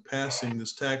exercise of passing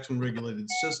this tax and regulated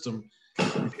system.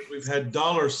 We've had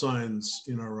dollar signs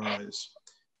in our eyes.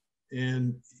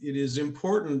 And it is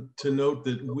important to note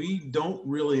that we don't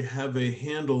really have a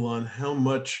handle on how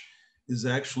much is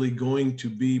actually going to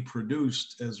be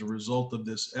produced as a result of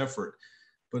this effort.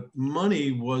 But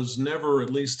money was never, at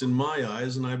least in my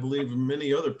eyes, and I believe in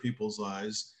many other people's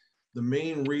eyes, the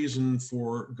main reason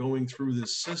for going through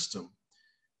this system.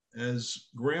 As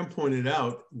Graham pointed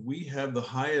out, we have the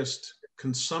highest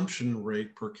consumption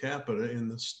rate per capita in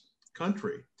this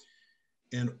country.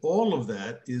 And all of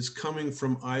that is coming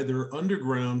from either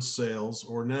underground sales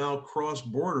or now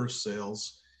cross-border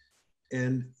sales.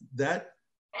 And that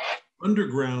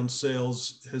underground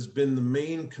sales has been the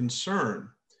main concern.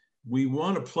 We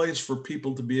want a place for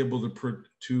people to be able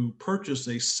to purchase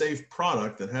a safe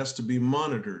product that has to be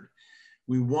monitored.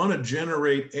 We want to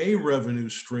generate a revenue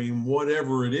stream,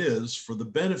 whatever it is, for the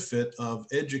benefit of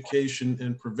education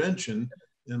and prevention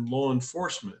and law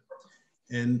enforcement.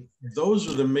 And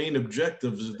those are the main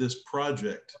objectives of this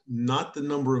project, not the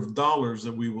number of dollars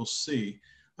that we will see.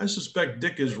 I suspect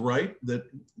Dick is right that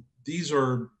these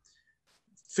are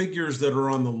figures that are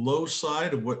on the low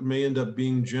side of what may end up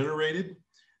being generated,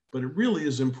 but it really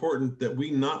is important that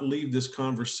we not leave this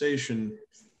conversation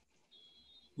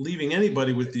leaving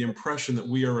anybody with the impression that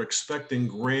we are expecting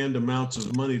grand amounts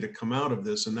of money to come out of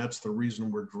this, and that's the reason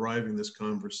we're driving this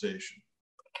conversation.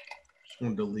 Just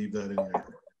wanted to leave that in there.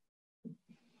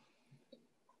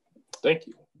 Thank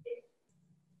you.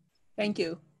 Thank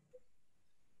you.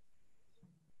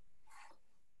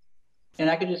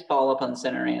 And I could just follow up on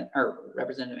or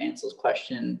Representative Ansell's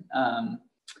question.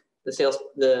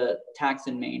 The tax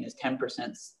in Maine is 10%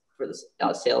 for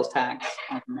the sales tax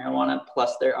on marijuana,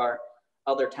 plus there are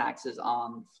other taxes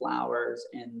on flowers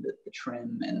and the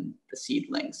trim and the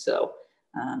seedlings. So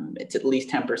it's at least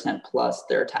 10% plus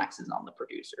there are taxes on the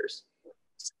producers.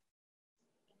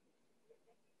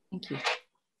 Thank you.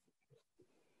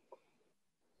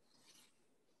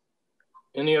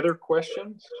 Any other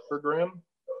questions for Graham?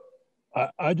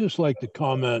 I just like to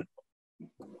comment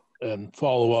and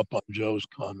follow up on Joe's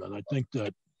comment. I think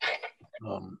that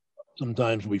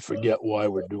sometimes we forget why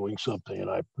we're doing something, and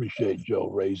I appreciate Joe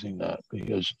raising that,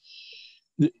 because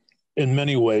in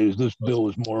many ways, this bill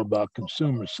is more about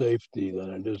consumer safety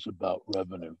than it is about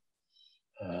revenue.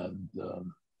 And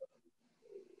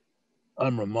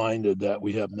I'm reminded that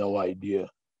we have no idea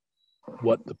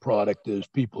what the product is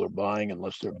people are buying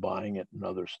unless they're buying it in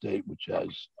another state which has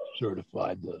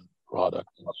certified the product,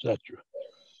 etc.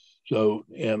 So,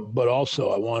 but also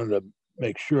I wanted to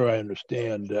make sure I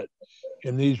understand that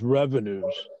in these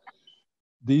revenues,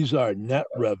 these are net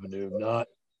revenue, not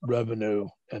revenue,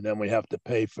 and then we have to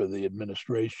pay for the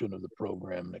administration of the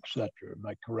program, etc. Am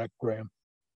I correct, Graham?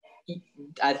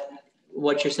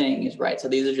 What you're saying is right. So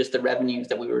these are just the revenues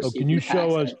that we were receiving. Can you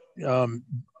show us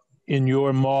in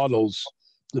your models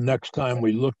the next time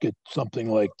we look at something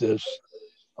like this?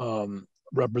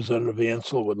 Representative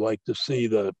Ansell would like to see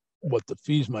what the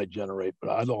fees might generate,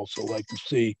 but I'd also like to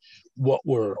see what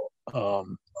we're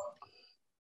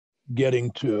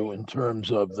getting to in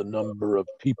terms of the number of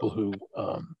people who,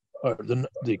 or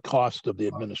the cost of the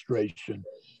administration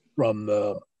from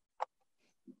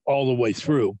all the way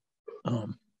through.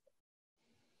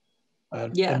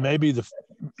 And maybe the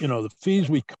fees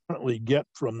we currently get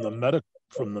from the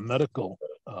medical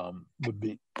would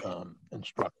be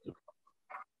instructive.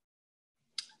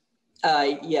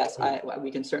 Yes,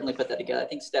 we can certainly put that together. I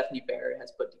think Stephanie Barrett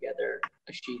has put together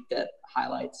a sheet that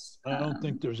highlights. I don't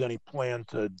think there's any plan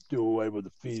to do away with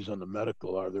the fees on the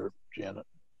medical, are there, Janet?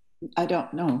 I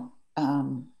don't know.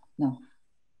 No. Can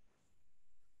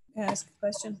I ask a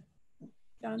question,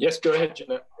 John? Yes, go ahead,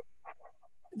 Janet.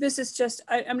 This is just,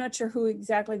 I'm not sure who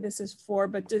exactly this is for,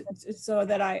 but so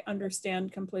that I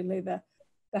understand completely the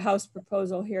House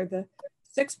proposal here. The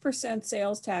 6%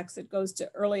 sales tax that goes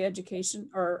to early education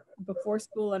or before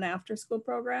school and after school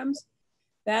programs,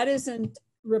 that isn't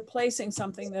replacing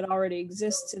something that already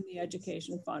exists in the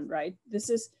education fund, right? This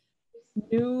is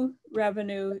new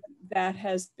revenue that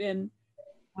has been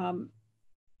from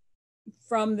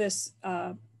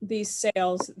these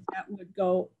sales that would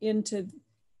go into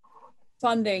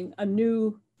funding a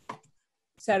new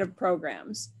set of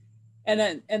programs.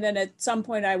 And then at some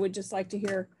point, I would just like to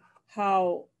hear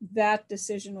how that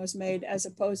decision was made as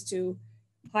opposed to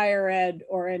higher ed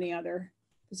or any other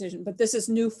decision. But this is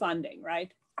new funding, right?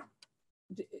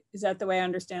 Is that the way I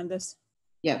understand this?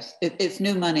 Yes, it's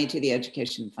new money to the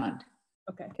education fund.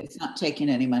 Okay. It's not taking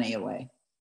any money away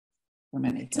from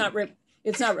anything.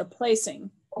 It's not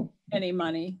replacing any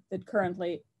money that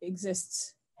currently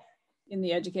exists in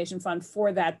the education fund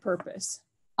for that purpose.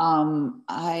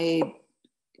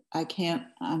 I can't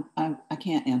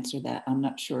answer that. I'm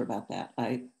not sure about that.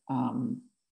 I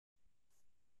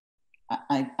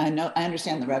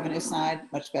understand the revenue side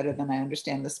much better than I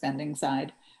understand the spending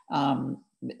side.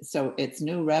 So it's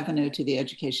new revenue to the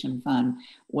education fund.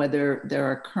 Whether there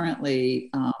are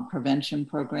currently prevention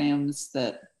programs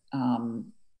that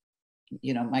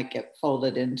might get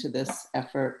folded into this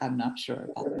effort, I'm not sure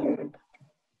about that.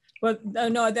 Well,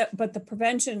 but the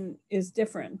prevention is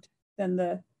different than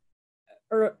the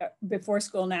before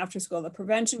school and after school. The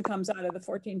prevention comes out of the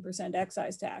 14%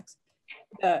 excise tax.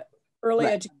 The early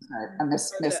education and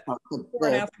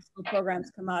after school programs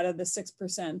come out of the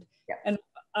 6%. Yeah. And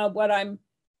what I'm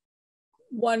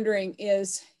wondering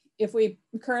is if we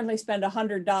currently spend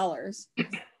 $100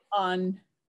 on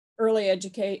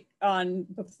on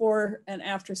before and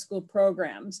after school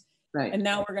programs, right? And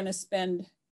now we're going to spend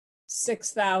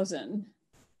 $6,000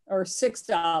 or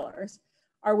 $6.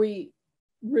 Are we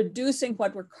reducing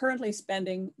what we're currently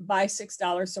spending by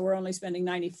 $6, so we're only spending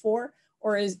 $94, or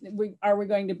are we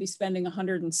going to be spending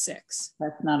 $106?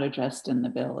 That's not addressed in the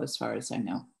bill, as far as I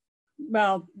know.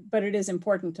 Well, but it is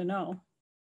important to know.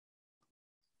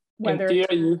 Whether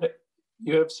you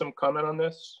have some comment on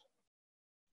this?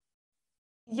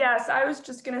 Yes, I was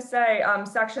just going to say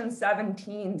section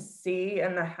 17C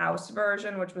in the House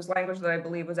version, which was language that I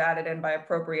believe was added in by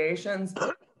appropriations,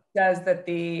 says that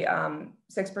the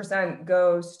 6%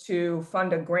 goes to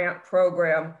fund a grant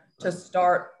program to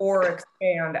start or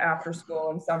expand after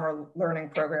school and summer learning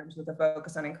programs with a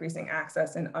focus on increasing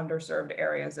access in underserved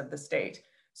areas of the state.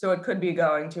 So it could be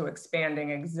going to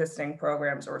expanding existing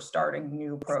programs or starting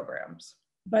new programs.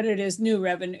 But it is new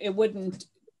revenue. It wouldn't,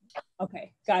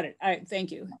 okay, got it.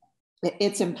 Thank you.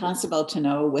 It's impossible to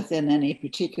know within any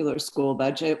particular school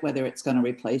budget whether it's going to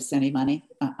replace any money,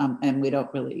 and we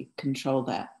don't really control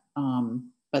that.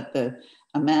 But the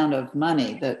amount of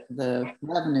money, the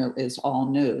revenue is all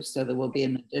new, so there will be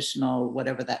an additional,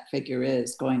 whatever that figure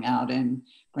is, going out in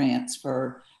grants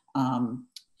for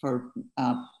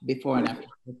before and after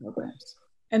school programs.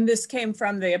 And this came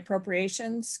from the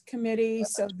appropriations committee,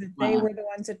 so that they were the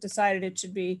ones that decided it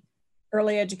should be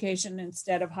early education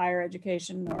instead of higher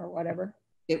education or whatever.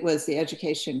 It was the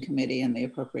education committee and the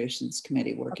appropriations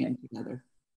committee working together,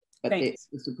 but it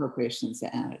was appropriations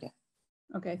that added it.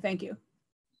 Okay, thank you.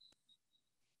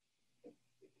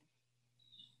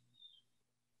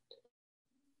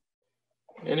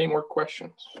 Any more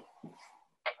questions?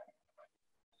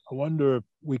 I wonder if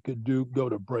we could go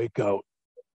to breakout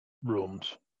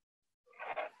rooms.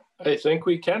 I think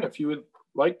we can if you would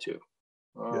like to.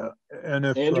 Yeah, and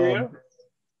if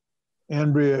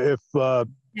Andrea, if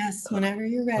yes, whenever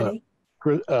you're ready.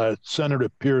 Senator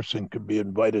Pearson could be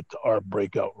invited to our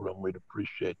breakout room, we'd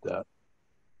appreciate that.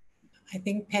 I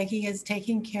think Peggy is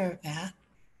taking care of that.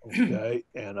 Okay,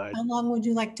 and how long would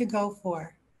you like to go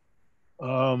for?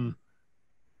 Well,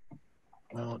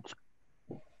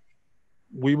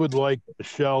 we would like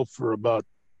Michelle for about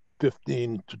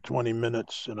 15 to 20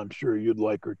 minutes, and I'm sure you'd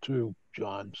like her too,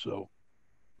 John. So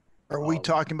are we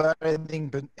talking about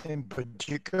anything in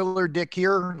particular, Dick,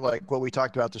 here, like what we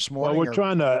talked about this morning? Well, we're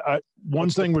trying to, one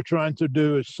thing we're trying to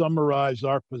do is summarize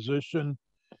our position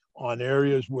on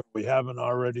areas where we haven't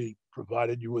already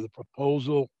provided you with a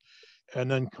proposal,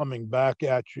 and then coming back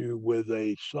at you with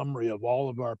a summary of all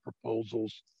of our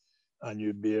proposals, and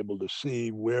you'd be able to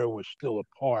see where we're still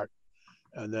apart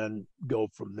and then go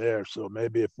from there. So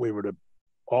maybe if we were to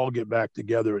all get back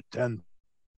together at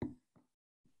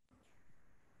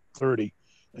 10:30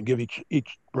 and give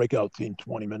each breakout team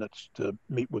 20 minutes to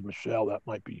meet with Michelle, that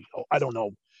might be, I don't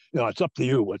know, it's up to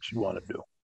you what you want to do.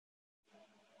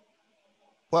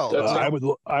 Well,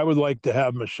 I would like to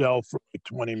have Michelle for like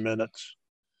 20 minutes,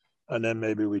 and then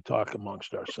maybe we talk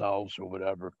amongst ourselves or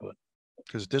whatever. But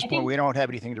because at this point we don't have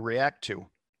anything to react to.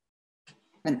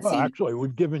 Well, actually,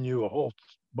 we've given you a whole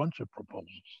bunch of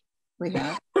proposals. We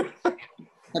have.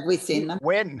 Have we seen them?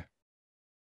 When?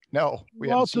 No, we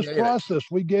well, haven't it's seen this process.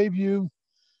 We gave you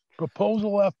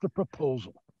proposal after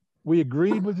proposal. We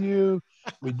agreed with you.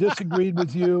 We disagreed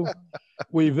with you.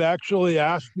 We've actually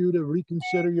asked you to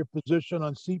reconsider your position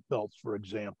on seatbelts, for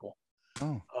example.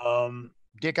 Oh.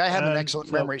 Dick, I have an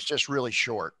excellent memory. It's just really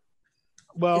short.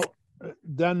 Well,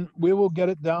 then we will get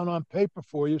it down on paper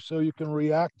for you so you can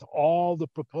react to all the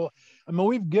proposals. I mean,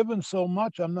 we've given so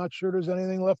much, I'm not sure there's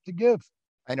anything left to give.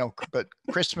 I know, but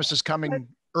Christmas is coming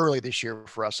early this year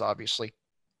for us, obviously.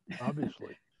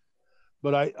 Obviously.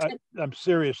 But I'm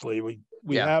seriously,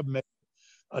 we have made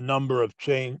a number of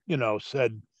change,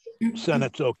 said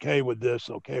Senate's okay with this,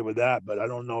 okay with that, but I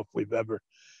don't know if we've ever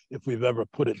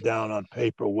put it down on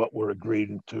paper what we're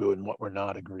agreeing to and what we're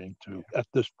not agreeing to at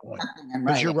this point.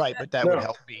 Because you're right, but that would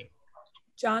help me.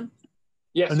 John?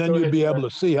 Yes. And then you'd be able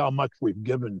to see how much we've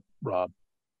given, Rob.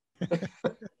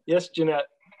 Yes, Jeanette,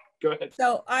 go ahead.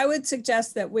 So I would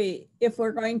suggest that if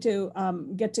we're going to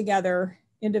get together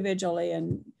individually,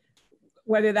 and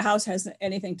whether the House has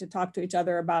anything to talk to each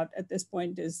other about at this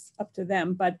point is up to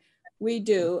them, but we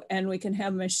do, and we can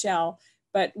have Michelle,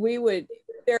 but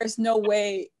there's no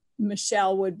way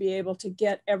Michelle would be able to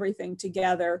get everything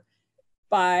together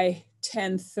by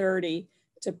 10:30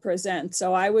 to present.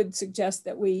 So I would suggest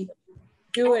that we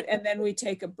do it and then we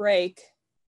take a break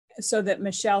so that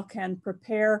Michelle can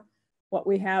prepare what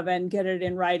we have and get it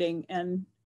in writing. And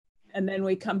then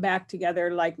we come back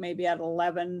together like maybe at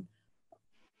 11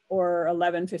 or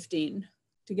 11:15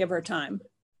 to give her time.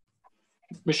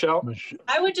 Michelle?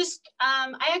 I would just,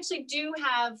 I actually do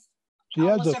have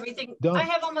almost everything. I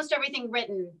have almost everything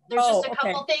written. There's just a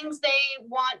couple things they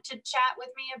want to chat with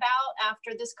me about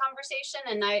after this conversation.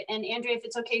 And Andrea, if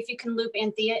it's okay, if you can loop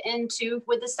Anthea in too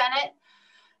with the Senate.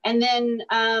 And then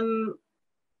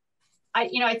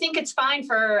I think it's fine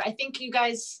I think you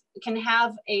guys can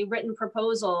have a written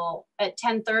proposal at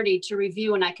 10:30 to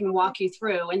review, and I can walk you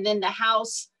through. And then the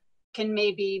House can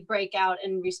maybe break out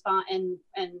and respond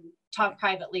and talk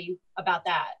privately about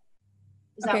that.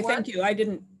 Does that work? Thank you. I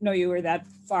didn't know you were that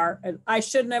far. I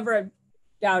should never have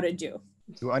doubted you.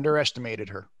 You underestimated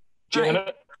her.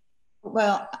 Janet?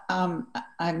 Well,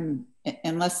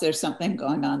 unless there's something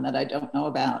going on that I don't know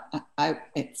about,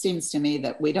 it seems to me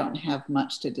that we don't have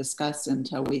much to discuss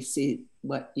until we see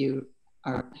what you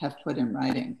have put in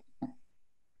writing.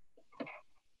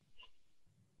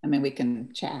 I mean, we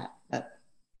can chat, but.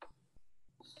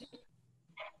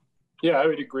 Yeah, I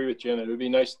would agree with Janet. It would be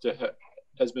nice to have,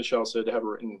 as Michelle said, to have a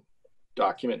written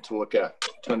document to look at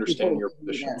to understand your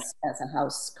position. As a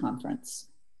House conference.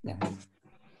 Yeah.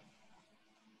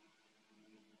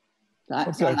 So I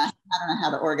don't know how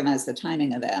to organize the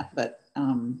timing of that, but.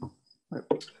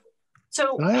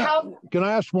 So can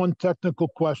I ask one technical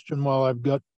question while I've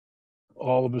got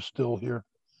all of us still here?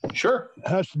 Sure. It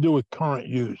has to do with current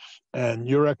use and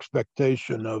your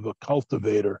expectation of a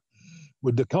cultivator.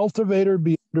 Would the cultivator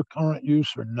be under current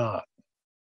use or not?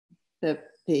 If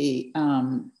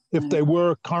they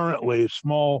were currently a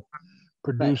small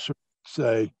producer,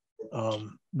 say,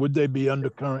 would they be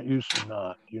under current use or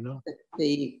not? Do you know?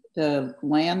 The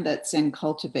land that's in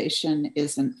cultivation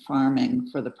isn't farming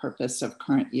for the purpose of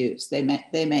current use. They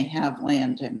may have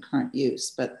land in current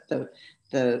use, but at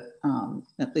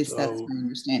least that's my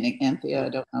understanding. Anthea, I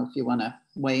don't know if you want to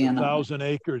weigh in. 1,000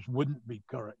 acres wouldn't be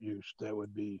current use. That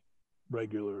would be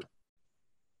regular.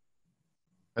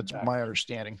 That's my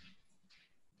understanding.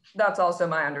 That's also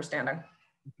my understanding.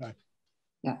 Okay.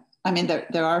 Yeah, I mean,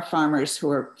 there are farmers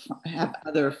who have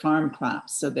other farm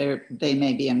crops, so they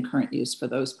may be in current use for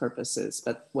those purposes.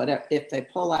 But whatever, if they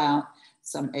pull out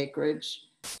some acreage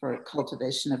for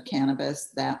cultivation of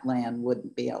cannabis, that land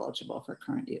wouldn't be eligible for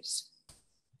current use.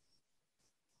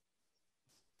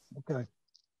 Okay. All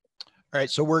right,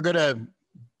 so we're going to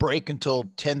break until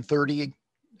 10:30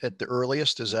 at the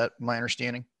earliest. Is that my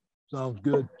understanding? Sounds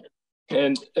good.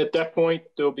 And at that point,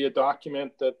 there'll be a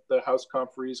document that the House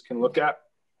conferees can look at.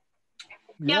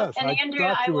 Yes, and I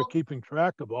Andrea, thought you were keeping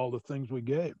track of all the things we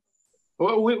gave.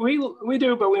 Well, we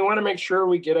do, but we want to make sure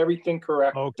we get everything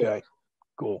correct. Okay,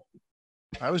 cool.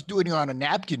 I was doing it on a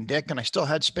napkin, Dick, and I still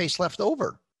had space left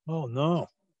over. Oh, no.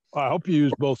 I hope you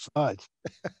use both sides.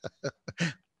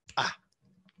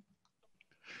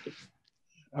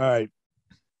 All right.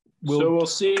 So we'll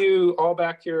see you all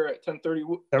back here at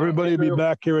 10:30. Everybody will be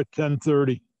back here at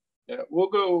 10:30. Yeah,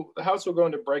 the House will go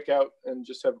into breakout and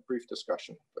just have a brief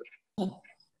discussion. But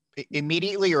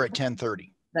immediately or at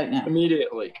 10:30? Right now.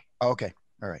 Immediately. Okay.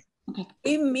 All right. Okay.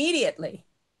 Immediately.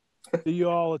 See you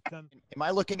all at 10. Am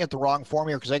I looking at the wrong form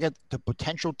here? Because I get the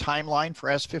potential timeline for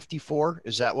S.54.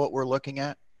 Is that what we're looking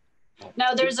at?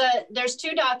 No, there's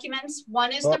two documents.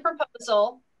 One is the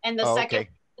proposal, and the second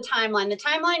the timeline. The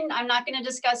timeline I'm not going to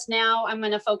discuss now. I'm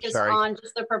going to focus on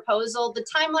just the proposal. The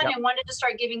timeline, I wanted to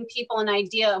start giving people an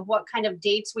idea of what kind of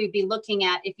dates we'd be looking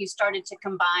at if you started to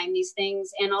combine these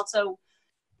things. And also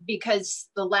because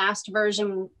the last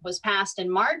version was passed in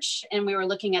March and we were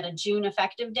looking at a June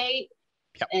effective date.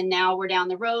 And now we're down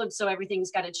the road, so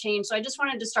everything's got to change. So I just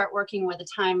wanted to start working with a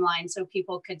timeline so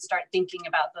people could start thinking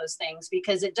about those things,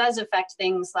 because it does affect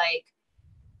things like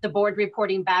the board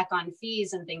reporting back on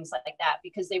fees and things like that,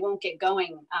 because they won't get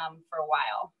going for a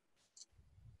while.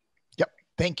 Yep,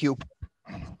 thank you.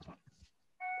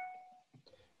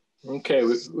 Okay,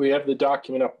 we have the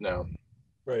document up now.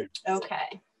 Right.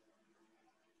 Okay.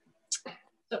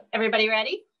 So everybody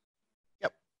ready?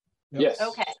 Yep. Yes.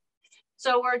 Okay.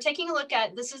 So we're taking a look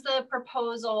at, this is the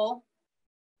proposal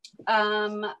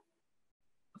from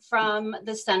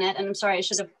the Senate, and I'm sorry, I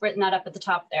should have written that up at the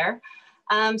top there.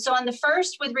 So on the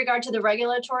first, with regard to the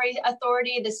regulatory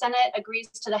authority, the Senate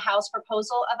agrees to the House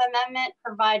proposal of amendment,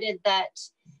 provided that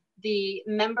the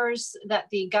members that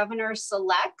the governor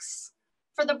selects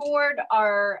for the board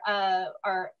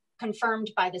are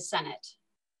confirmed by the Senate.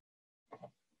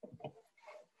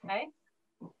 Okay.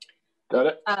 Got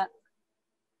it.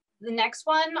 The next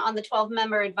one on the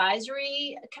 12-member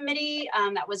advisory committee,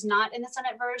 that was not in the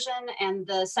Senate version, and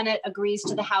the Senate agrees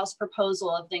to the House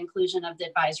proposal of the inclusion of the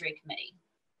advisory committee.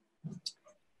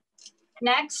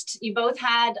 Next, you both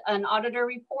had an auditor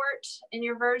report in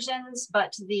your versions,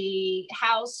 but the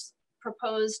House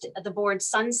proposed the board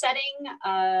sunsetting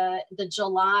the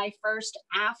July 1st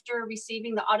after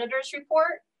receiving the auditor's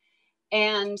report,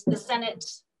 and the Senate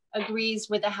agrees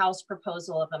with the House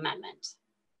proposal of amendment.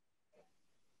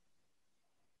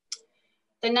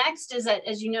 The next is that,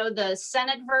 as you know, the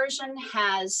Senate version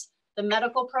has the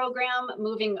medical program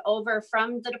moving over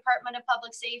from the Department of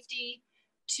Public Safety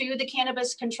to the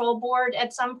Cannabis Control Board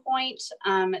at some point.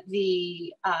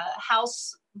 The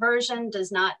House version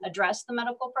does not address the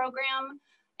medical program,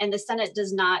 and the Senate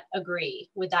does not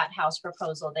agree with that House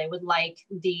proposal. They would like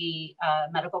the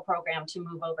medical program to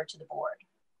move over to the board.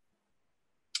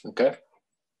 Okay.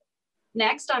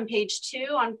 Next, on page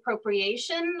 2 on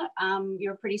appropriation,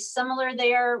 you're pretty similar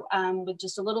there with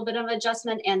just a little bit of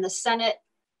adjustment, and the Senate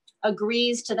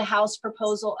agrees to the House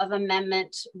proposal of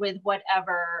amendment with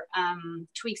whatever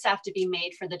tweaks have to be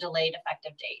made for the delayed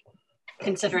effective date,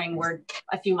 considering we're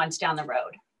a few months down the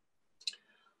road.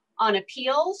 On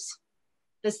appeals,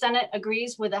 the Senate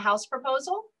agrees with the House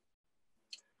proposal.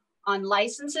 On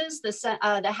licenses,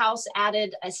 the House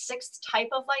added a 6th type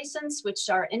of license, which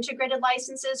are integrated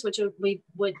licenses, which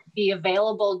would be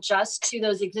available just to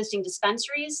those existing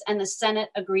dispensaries, and the Senate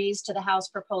agrees to the House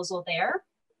proposal there.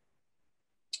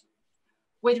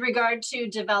 With regard to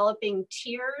developing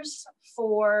tiers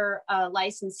for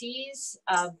licensees,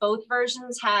 both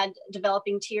versions had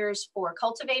developing tiers for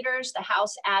cultivators. The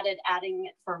House adding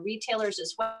it for retailers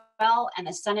as well, and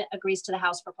the Senate agrees to the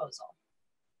House proposal.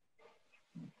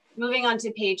 Moving on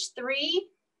to page 3,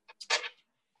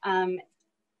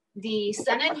 the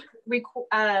Senate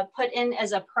put in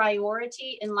as a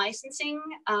priority in licensing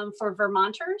for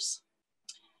Vermonters.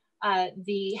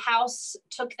 The House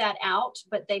took that out,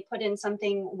 but they put in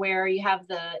something where you have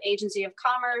the Agency of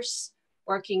Commerce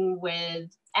working with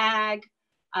ag,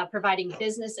 providing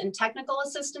business and technical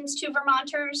assistance to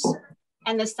Vermonters,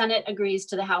 and the Senate agrees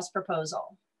to the House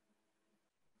proposal.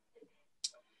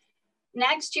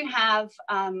 Next, you have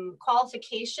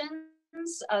qualifications,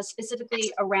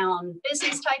 specifically around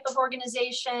business type of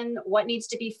organization, what needs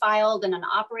to be filed in an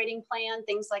operating plan,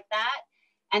 things like that.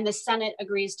 And the Senate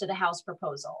agrees to the House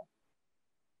proposal.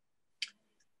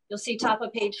 You'll see top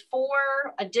of page 4,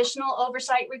 additional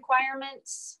oversight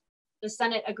requirements. The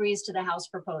Senate agrees to the House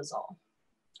proposal.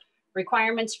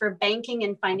 Requirements for banking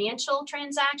and financial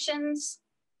transactions.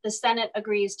 The Senate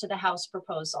agrees to the House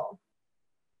proposal.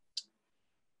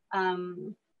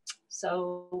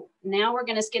 So now we're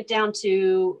going to skip down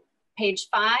to page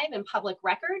 5 in public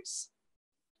records.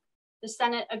 The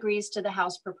Senate agrees to the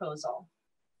House proposal.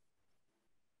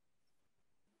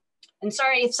 And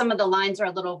sorry if some of the lines are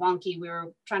a little wonky. We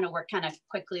were trying to work kind of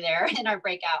quickly there in our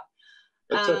breakout.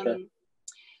 That's okay.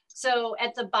 So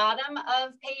at the bottom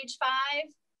of page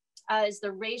 5 is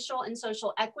the racial and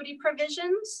social equity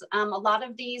provisions. A lot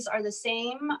of these are the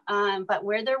same, but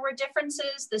where there were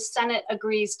differences, the Senate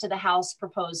agrees to the House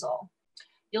proposal.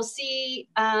 You'll see,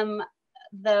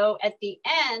 though, at the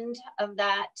end of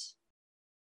that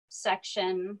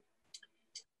section,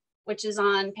 which is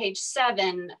on page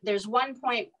 7, there's one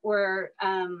point where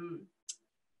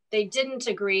they didn't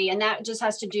agree, and that just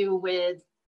has to do with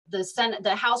the Senate.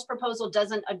 The House proposal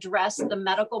doesn't address the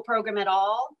medical program at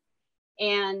all.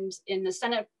 And in the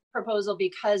Senate proposal,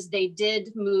 because they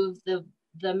did move the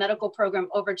medical program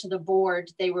over to the board,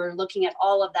 they were looking at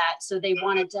all of that. So they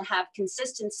wanted to have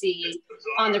consistency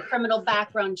on the criminal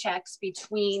background checks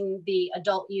between the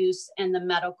adult use and the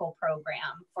medical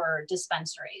program for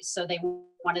dispensaries. So they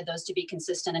wanted those to be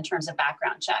consistent in terms of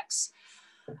background checks.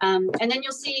 And then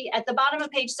you'll see at the bottom of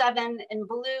page 7 in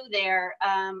blue there,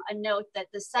 a note that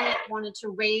the Senate wanted to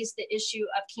raise the issue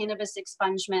of cannabis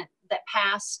expungement that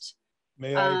passed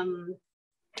May I?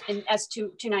 in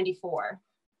S294.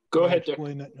 Go ahead, Dick.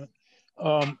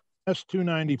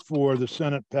 S294, the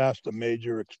Senate passed a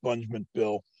major expungement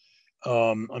bill.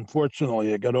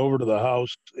 Unfortunately, it got over to the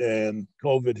House and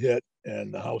COVID hit,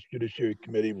 and the House Judiciary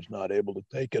Committee was not able to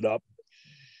take it up.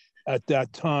 At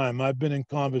that time, I've been in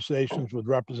conversations with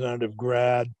Representative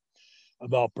Grad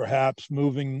about perhaps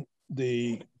moving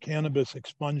the cannabis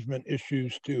expungement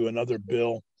issues to another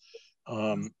bill.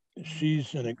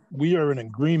 We are in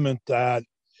agreement that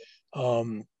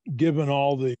given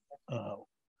all the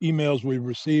emails we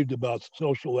received about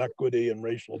social equity and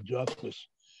racial justice,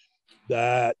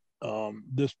 that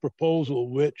this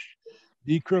proposal, which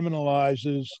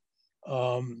decriminalizes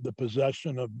the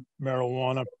possession of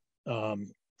marijuana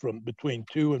from between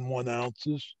 2 and 1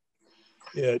 ounces,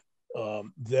 it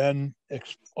then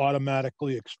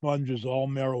automatically expunges all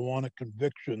marijuana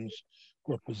convictions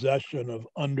for possession of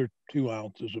under 2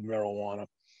 ounces of marijuana.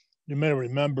 You may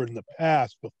remember in the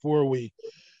past, before we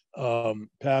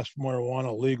passed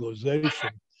marijuana legalization,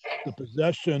 the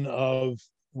possession of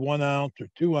 1 ounce or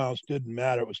 2 ounce didn't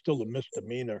matter. It was still a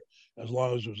misdemeanor as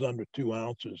long as it was under 2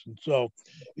 ounces. And so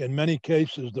in many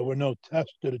cases, there were no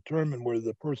tests to determine whether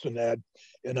the person had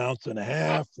 1.5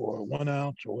 ounces or 1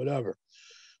 ounce or whatever.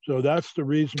 So that's the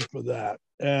reason for that.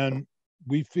 And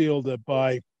we feel that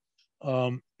by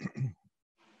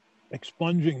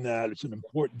expunging that, it's an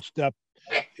important step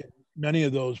in many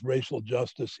of those racial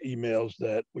justice emails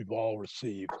that we've all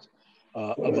received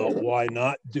about why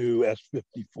not do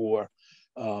S.54,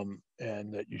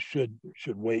 and that you should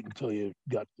wait until you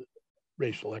got the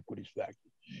racial equities factor.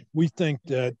 we think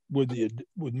that with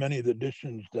many of the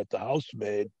additions that the House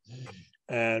made,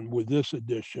 and with this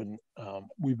addition,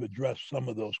 we've addressed some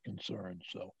of those concerns.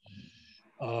 So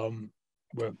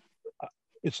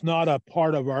it's not a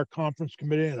part of our conference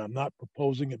committee, and I'm not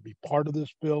proposing it be part of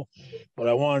this bill, but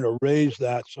I wanted to raise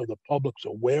that so the public's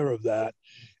aware of that,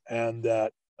 and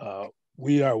that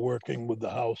we are working with the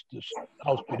House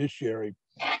Judiciary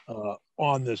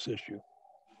on this issue.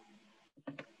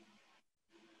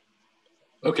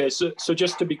 Okay, so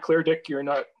just to be clear, Dick, you're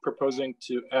not proposing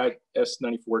to add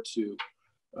S.94 to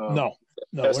no,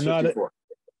 S.54.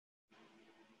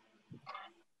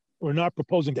 We're not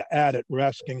proposing to add it. We're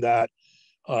asking that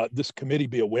this committee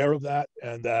be aware of that,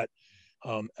 and that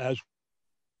as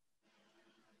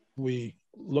we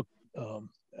look,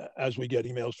 as we get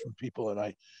emails from people, and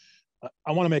I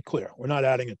want to make clear, we're not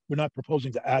adding it. We're not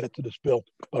proposing to add it to this bill,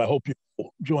 but I hope you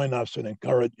will join us and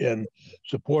encourage in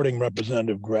supporting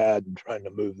Representative Grad and trying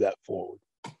to move that forward.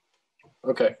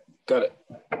 Okay, got it.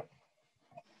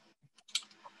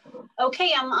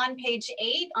 Okay, I'm on page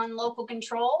 8 on local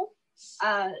control.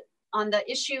 On the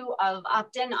issue of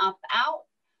opt-in, opt-out,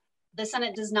 the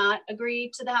Senate does not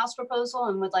agree to the House proposal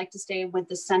and would like to stay with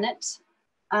the Senate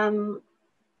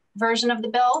version of the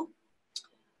bill.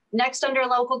 Next, under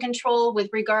local control, with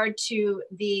regard to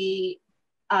the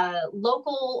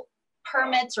local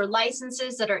permits or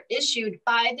licenses that are issued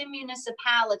by the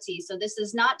municipality. So this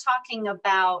is not talking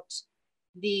about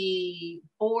the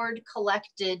board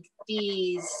collected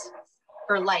fees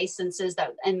for licenses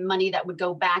and money that would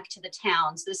go back to the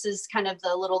towns. This is kind of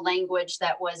the little language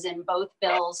that was in both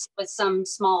bills with some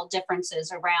small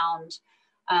differences around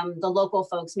the local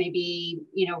folks maybe,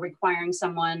 requiring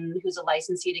someone who's a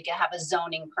licensee to have a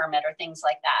zoning permit or things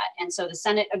like that. And so the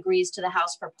Senate agrees to the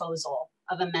House proposal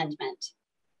of amendment.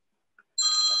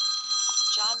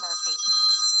 John Murphy.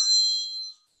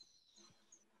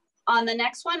 On the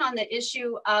next one, on the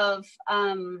issue of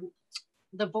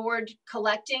the board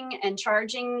collecting and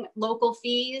charging local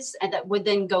fees and that would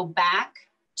then go back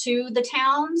to the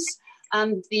towns,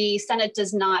 the Senate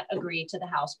does not agree to the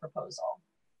House proposal.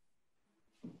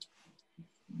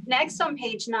 Next, on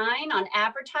page 9, on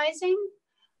advertising,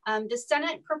 the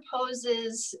Senate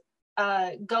proposes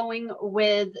going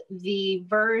with the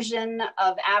version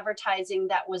of advertising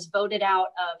that was voted out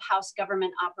of House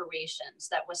Government Operations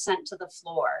that was sent to the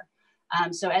floor.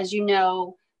 So as you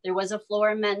know, there was a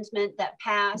floor amendment that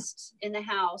passed in the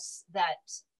House that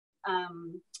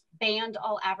banned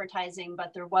all advertising,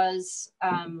 but there was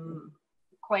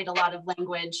quite a lot of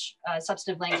language,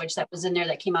 substantive language that was in there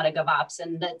that came out of GovOps,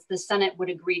 and that the Senate would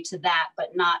agree to that,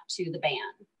 but not to the ban.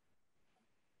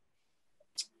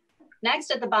 Next,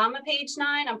 at the bottom of page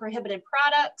 9, on prohibited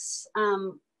products,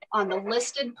 on the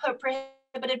listed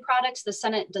prohibited products, the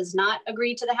Senate does not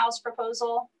agree to the House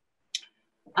proposal.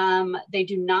 They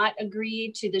do not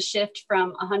agree to the shift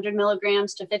from 100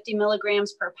 milligrams to 50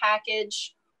 milligrams per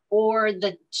package, or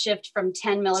the shift from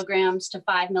 10 milligrams to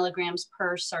 5 milligrams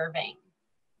per serving.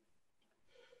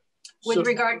 With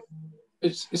regard,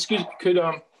 excuse me,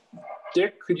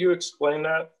 Dick, could you explain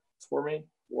that for me?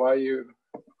 Why you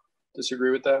disagree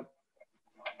with that?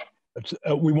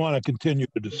 We want to continue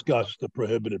to discuss the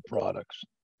prohibited products.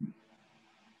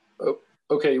 Oh,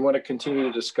 okay, you want to continue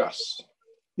to discuss?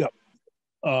 Yep.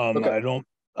 Okay.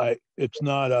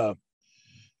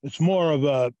 It's more of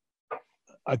a,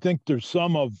 I think there's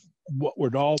some of what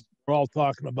we're all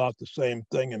talking about the same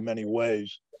thing in many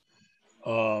ways.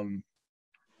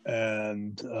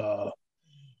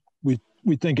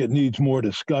 We think it needs more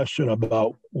discussion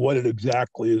about what it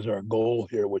exactly is our goal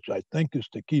here, which I think is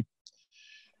to keep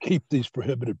these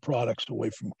prohibited products away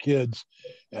from kids,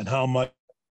 and how much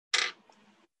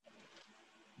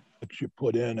you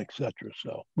put in, et cetera.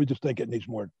 So we just think it needs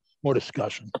more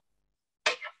discussion.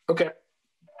 Okay.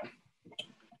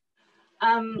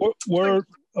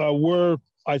 We're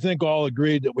I think all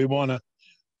agreed that we want to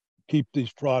keep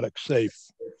these products safe,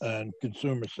 and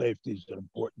consumer safety is an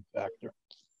important factor.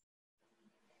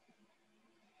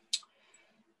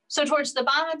 So towards the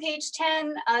bottom of page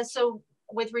 10, so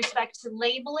with respect to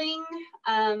labeling,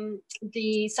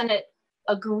 the Senate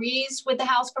agrees with the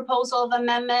House proposal of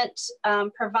amendment,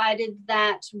 provided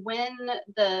that when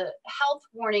the health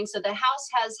warning, so the House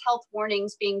has health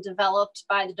warnings being developed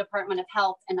by the Department of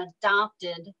Health and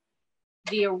adopted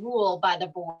via rule by the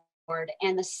board,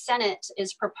 and the Senate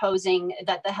is proposing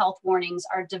that the health warnings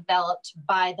are developed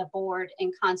by the board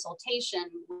in consultation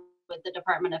with the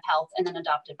Department of Health and then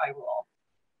adopted by rule.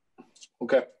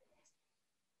 Okay.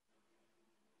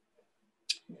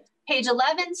 Page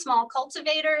 11, small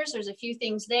cultivators, there's a few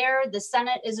things there. The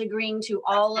Senate is agreeing to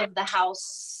all of the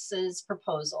House's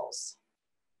proposals.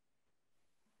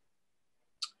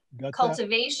 got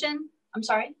cultivation. that? I'm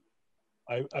sorry.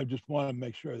 I just want to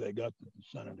make sure they got that the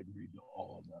Senate agreed to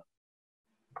all of that.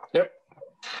 Yep.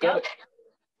 Got it.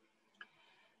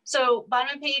 So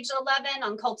bottom of page 11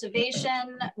 on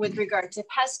cultivation with regard to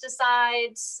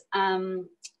pesticides,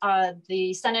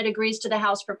 the Senate agrees to the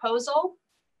House proposal.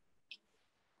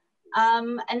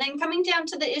 And then coming down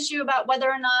to the issue about whether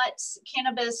or not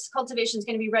cannabis cultivation is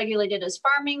going to be regulated as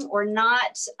farming or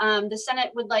not, the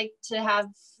Senate would like to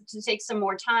take some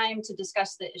more time to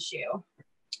discuss the issue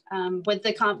with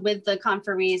the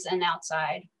conferees and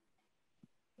outside.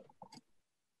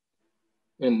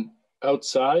 And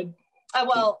outside?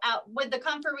 Well, with the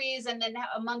conferees and then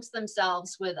amongst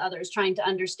themselves with others trying to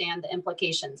understand the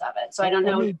implications of it. So I don't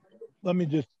know. Let me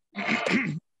just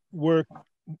work.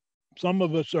 Some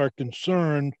of us are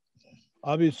concerned.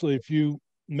 Obviously, if you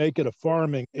make it a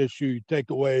farming issue, you take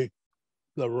away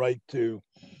the right to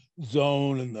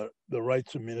zone and the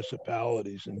rights of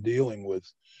municipalities in dealing with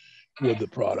the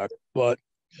product. But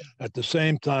at the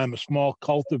same time, a small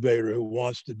cultivator who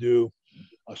wants to do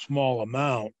a small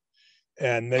amount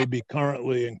and may be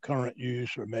currently in current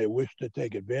use or may wish to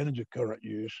take advantage of current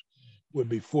use would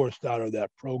be forced out of that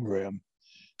program.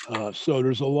 So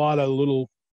there's a lot of little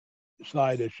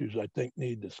side issues I think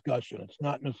need discussion. It's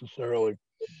not necessarily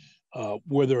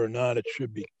whether or not it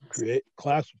should be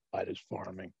classified as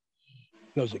farming,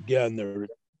 because again, there's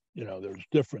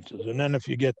differences. And then if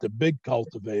you get the big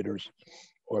cultivators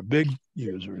or big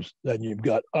users, then you've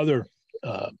got other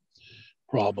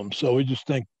problems. So we just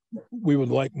think we would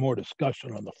like more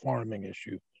discussion on the farming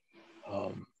issue.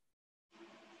 Does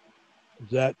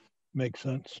that make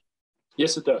sense?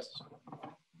 Yes, it does.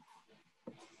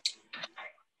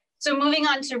 So moving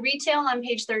on to retail on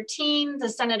page 13, the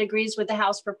Senate agrees with the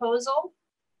House proposal.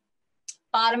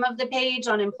 Bottom of the page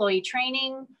on employee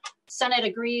training, Senate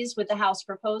agrees with the House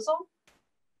proposal.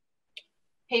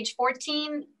 Page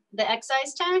 14, the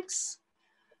excise tax.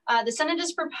 The Senate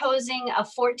is proposing a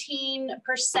 14%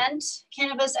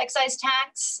 cannabis excise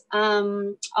tax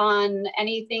on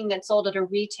anything that's sold at a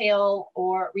retailer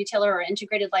or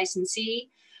integrated licensee,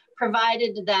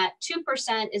 provided that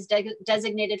 2% is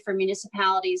designated for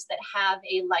municipalities that have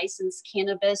a licensed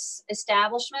cannabis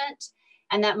establishment.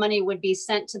 And that money would be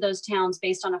sent to those towns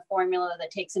based on a formula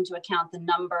that takes into account the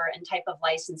number and type of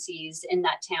licensees in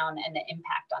that town and the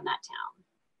impact on that town.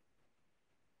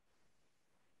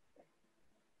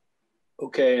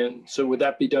 Okay, and so would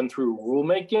that be done through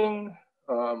rulemaking,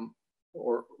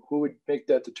 or who would make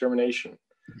that determination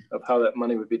of how that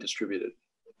money would be distributed?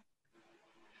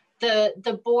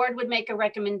 The board would make a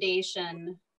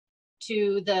recommendation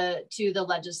to the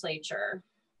legislature.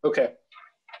 Okay,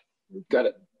 got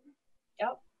it.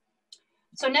 Yep.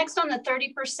 So next on the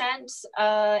 30%,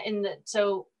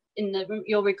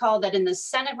 you'll recall that in the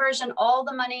Senate version, all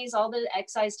the monies, all the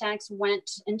excise tax went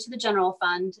into the general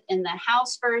fund. In the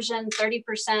House version,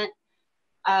 30%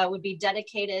 would be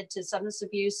dedicated to substance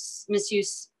abuse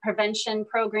misuse prevention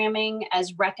programming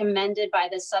as recommended by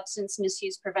the Substance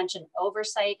Misuse Prevention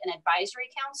Oversight and Advisory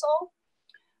Council,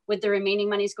 with the remaining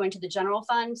monies going to the general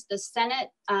fund. The Senate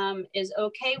is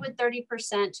okay with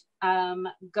 30%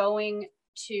 going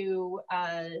to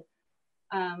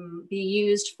be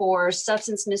used for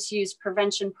substance misuse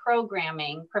prevention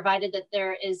programming, provided that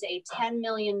there is a $10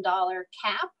 million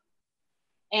cap,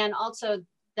 and also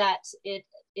that it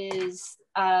is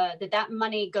that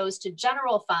money goes to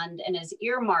general fund and is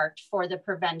earmarked for the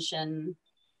prevention,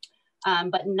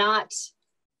 but not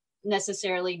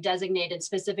necessarily designated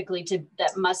specifically to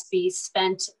that must be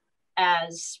spent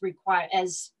as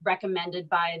recommended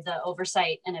by the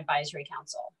Oversight and Advisory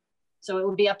Council. So it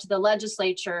would be up to the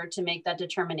legislature to make that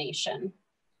determination.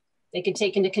 They could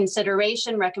take into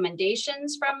consideration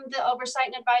recommendations from the Oversight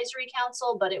and Advisory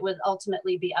Council, but it would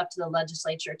ultimately be up to the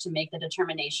legislature to make the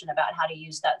determination about how to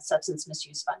use that substance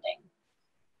misuse funding.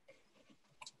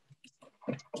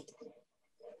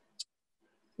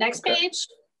 Next page,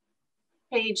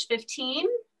 page 15,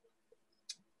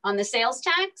 on the sales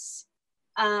tax.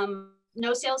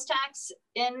 No sales tax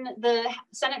in the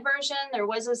Senate version. There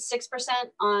was a 6%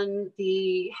 on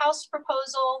the House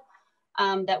proposal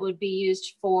that would be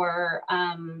used for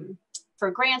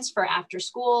grants for after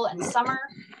school and summer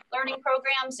learning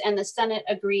programs, and the Senate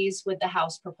agrees with the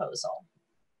House proposal.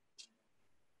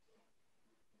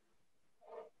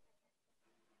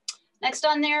 Next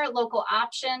on there, local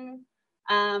option.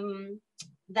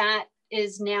 That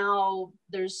is now,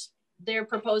 their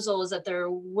proposal is that there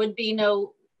would be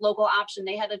no local option.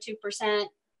 They had a 2%.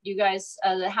 You guys,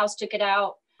 the House took it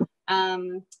out.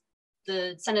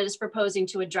 The Senate is proposing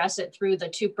to address it through the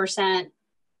 2%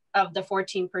 of the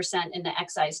 14% in the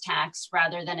excise tax,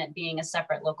 rather than it being a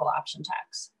separate local option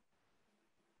tax.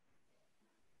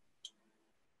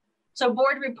 So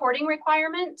board reporting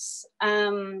requirements,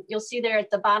 you'll see there at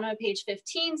the bottom of page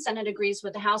 15, Senate agrees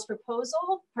with the House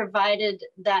proposal, provided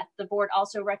that the board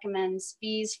also recommends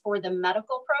fees for the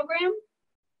medical program.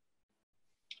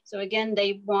 So again,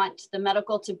 they want the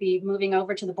medical to be moving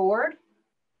over to the board.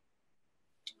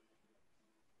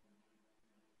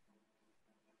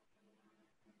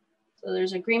 So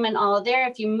there's agreement all there.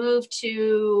 If you move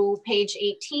to page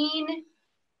 18,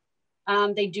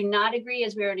 they do not agree,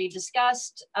 as we already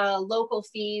discussed, local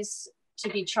fees to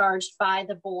be charged by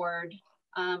the board,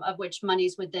 of which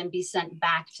monies would then be sent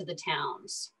back to the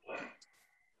towns.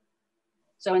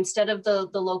 So instead of the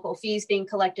local fees being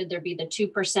collected, there'd be the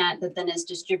 2% that then is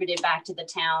distributed back to the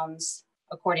towns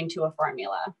according to a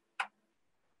formula.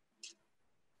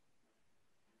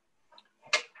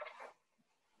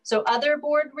 So other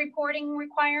board reporting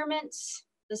requirements,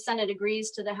 the Senate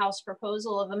agrees to the House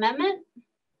proposal of amendment.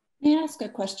 May I ask a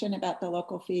question about the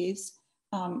local fees?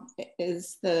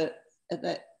 Is the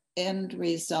end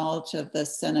result of the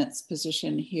Senate's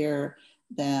position here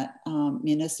that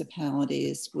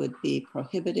municipalities would be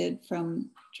prohibited from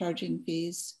charging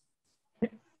fees?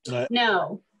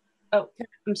 No. Oh,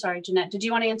 I'm sorry, Jeanette. Did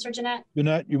you want to answer, Jeanette?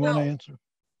 Jeanette, you want to answer?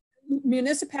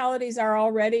 Municipalities are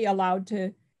already allowed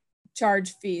to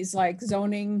charge fees like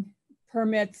zoning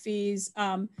permit fees.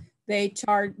 They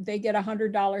get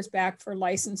 $100 back for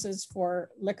licenses for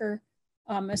liquor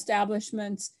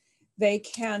establishments. They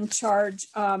can charge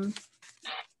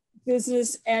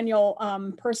business annual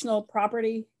personal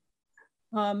property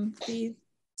fees.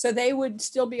 So they would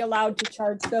still be allowed to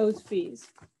charge those fees.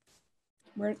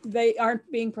 Where they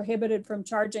aren't being prohibited from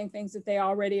charging things that they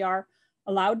already are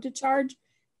allowed to charge,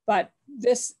 but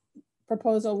this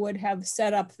proposal would have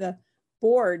set up the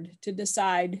board to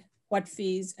decide what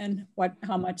fees and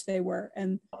how much they were,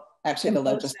 and actually the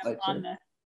legislature on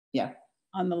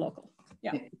the local.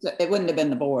 Yeah, it wouldn't have been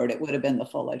the board, it would have been the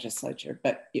full legislature,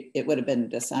 but it would have been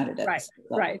decided at right,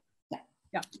 right.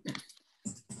 Yeah.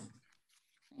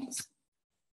 Thanks.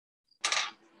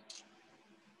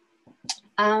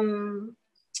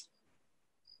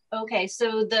 Okay,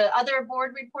 so the other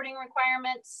board reporting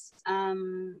requirements,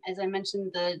 as I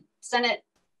mentioned, the Senate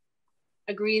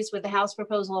agrees with the House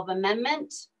proposal of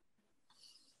amendment.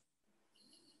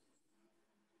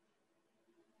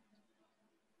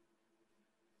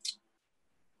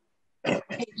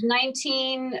 Page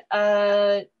 19,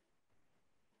 the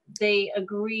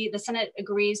Senate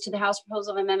agrees to the House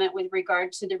proposal of amendment with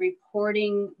regard to the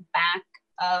reporting back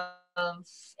of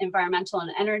environmental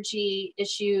and energy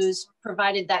issues,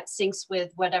 provided that syncs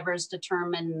with whatever's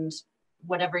determined,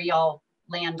 whatever y'all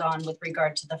land on with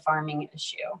regard to the farming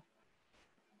issue.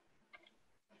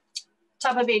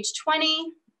 Top of page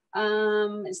 20,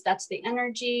 that's the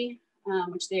energy,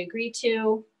 which they agree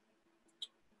to.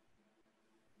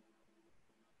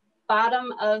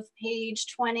 Bottom of page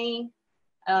 20,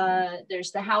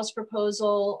 there's the House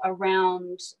proposal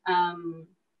around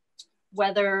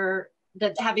whether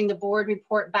having the board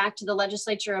report back to the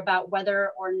legislature about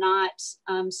whether or not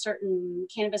certain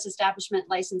cannabis establishment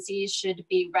licensees should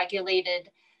be regulated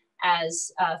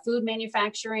as a food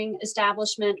manufacturing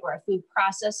establishment or a food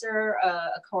processor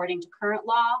according to current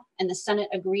law, and the Senate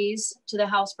agrees to the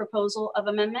House proposal of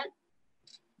amendment.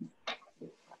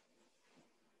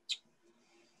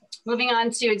 Moving on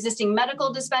to existing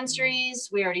medical dispensaries,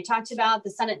 we already talked about.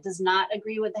 The Senate does not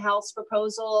agree with the House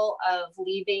proposal of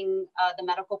leaving the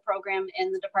medical program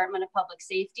in the Department of Public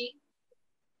Safety.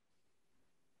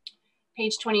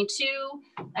 Page 22,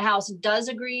 the House does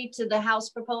agree to the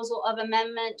House proposal of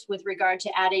amendment with regard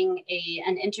to adding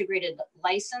an integrated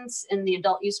license in the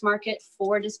adult use market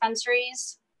for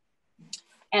dispensaries.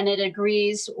 And it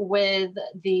agrees with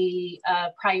the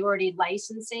priority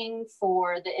licensing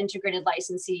for the integrated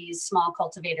licensees, small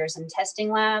cultivators, and testing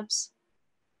labs.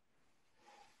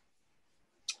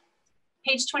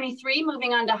 Page 23,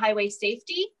 moving on to highway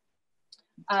safety.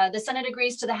 The Senate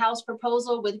agrees to the House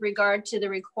proposal with regard to the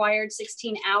required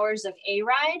 16 hours of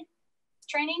A-RIDE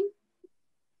training.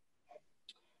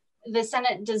 The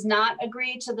Senate does not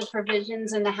agree to the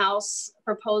provisions in the House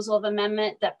proposal of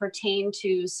amendment that pertain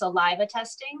to saliva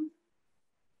testing.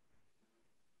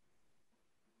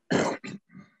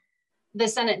 The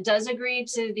Senate does agree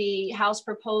to the House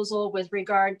proposal with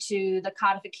regard to the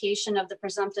codification of the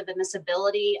presumptive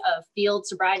admissibility of field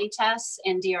sobriety tests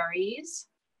and DREs.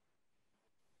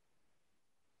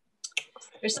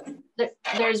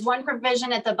 There's one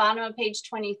provision at the bottom of page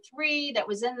 23 that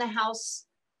was in the House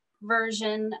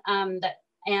version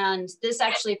and this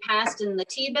actually passed in the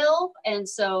T-bill, and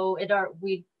so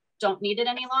we don't need it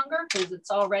any longer because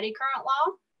it's already current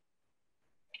law.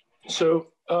 So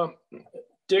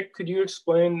Dick, could you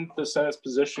explain the Senate's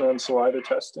position on saliva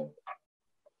testing?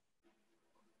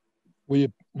 We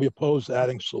oppose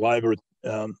adding saliva.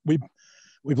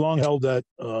 We've long held that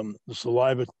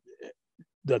saliva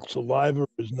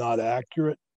is not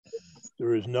accurate.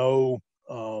 There is no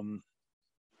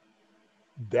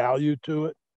value to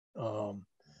it.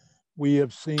 We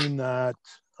have seen that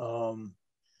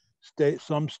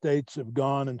some states have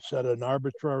gone and set an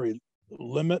arbitrary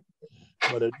limit,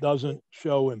 but it doesn't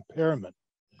show impairment.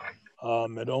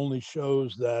 It only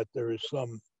shows that there is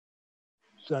some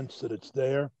sense that it's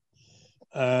there.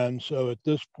 And so at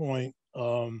this point,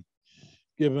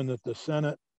 given that the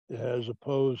Senate has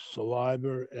opposed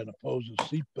saliva and opposes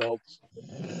seatbelts,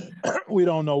 we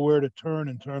don't know where to turn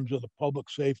in terms of the public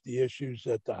safety issues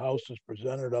that the House has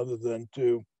presented, other than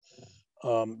to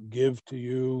give to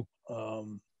you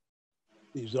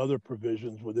these other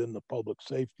provisions within the public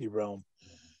safety realm,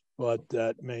 but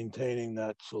that maintaining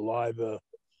that saliva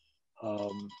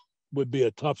would be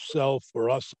a tough sell for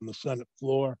us on the Senate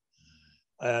floor,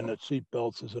 and that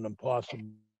seatbelts is an impossible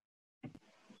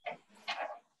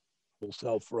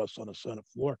sell for us on the Senate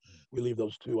floor. We leave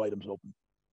those two items open.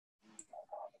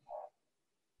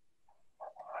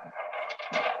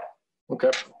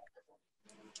 Okay.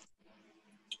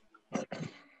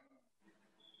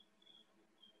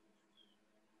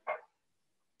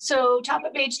 So top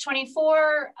of page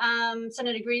 24,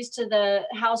 Senate agrees to the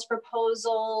House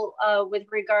proposal with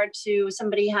regard to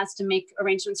somebody has to make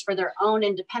arrangements for their own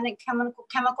independent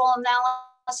chemical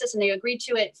analysis, and they agreed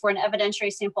to it for an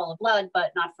evidentiary sample of blood,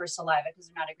 but not for saliva, because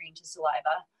they're not agreeing to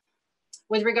saliva.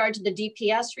 With regard to the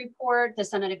DPS report, the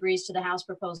Senate agrees to the House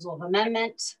proposal of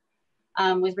amendment.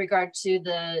 With regard to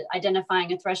the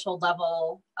identifying a threshold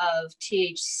level of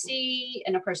THC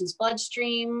in a person's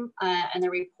bloodstream and the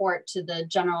report to the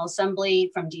General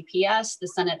Assembly from DPS, the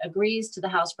Senate agrees to the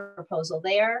House proposal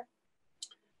there.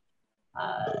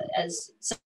 As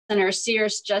Senator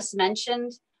Sears just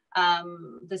mentioned,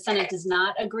 the Senate does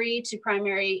not agree to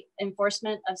primary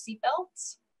enforcement of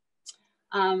seatbelts.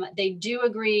 They do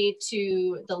agree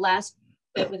to the last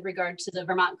bit with regard to the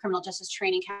Vermont Criminal Justice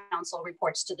Training Council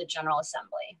reports to the General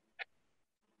Assembly.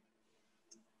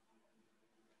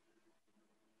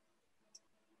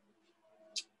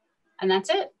 And that's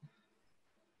it.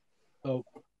 So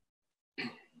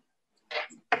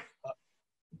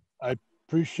I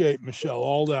appreciate, Michelle,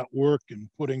 all that work in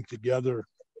putting together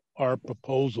our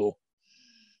proposal.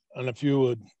 And if you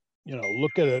would,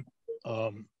 look at it,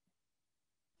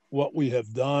 what we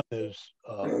have done is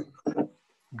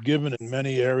given in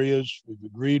many areas, we've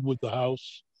agreed with the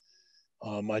House.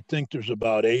 I think there's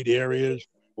about 8 areas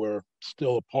we're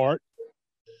still apart.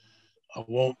 I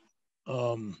won't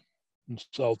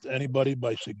insult anybody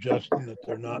by suggesting that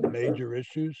they're not major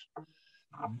issues,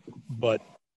 but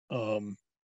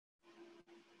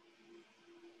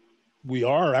we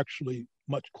are actually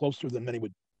much closer than many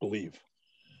would believe.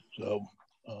 So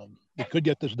we could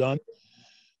get this done,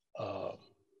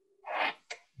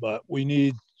 but we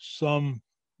need some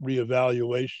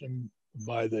reevaluation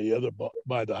by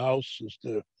the House as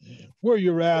to where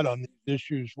you're at on the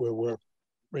issues where we're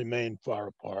remain far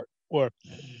apart, or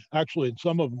actually in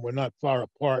some of them we're not far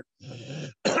apart.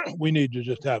 We need to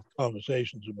just have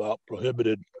conversations about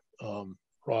prohibited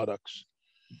products.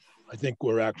 I think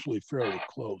we're actually fairly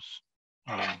close.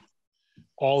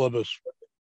 All of us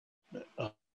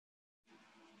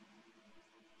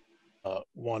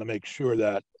want to make sure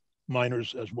that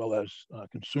minors as well as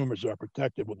consumers are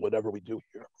protected with whatever we do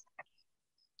here.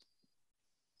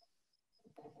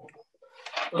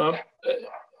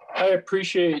 I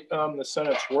appreciate the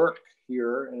Senate's work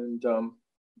here and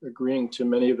agreeing to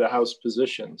many of the House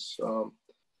positions.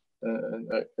 And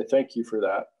I thank you for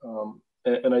that.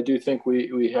 And I do think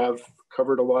we have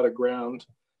covered a lot of ground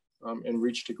and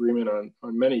reached agreement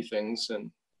on many things.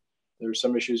 And there's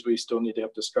some issues we still need to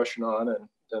have discussion on. And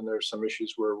then there's some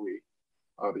issues where we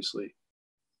obviously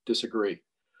disagree.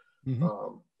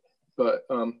 Mm-hmm. But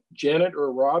Janet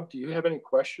or Rob, do you have any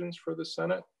questions for the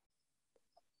Senate?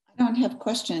 I don't have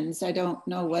questions. I don't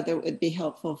know whether it would be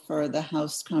helpful for the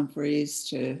House conferees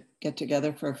to get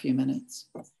together for a few minutes.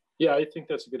 Yeah, I think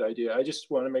that's a good idea. I just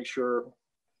want to make sure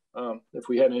if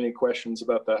we had any questions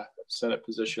about the Senate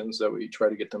positions that we try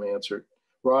to get them answered.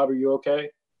 Rob, are you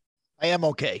okay? I am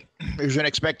okay. There's an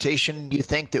expectation, you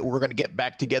think, that we're going to get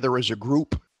back together as a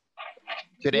group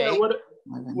today? Yeah,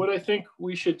 what I think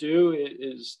we should do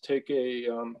is take a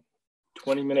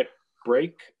 20-minute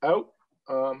break out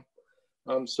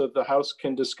so the House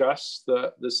can discuss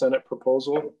the Senate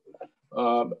proposal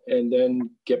and then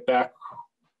get back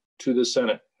to the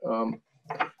Senate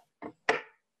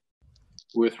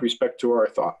with respect to our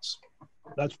thoughts.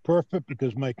 That's perfect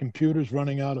because my computer's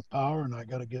running out of power and I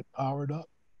got to get powered up.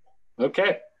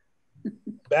 Okay.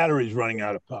 Battery's running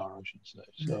out of power, I should say.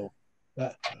 So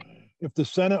that, if the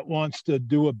Senate wants to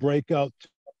do a breakout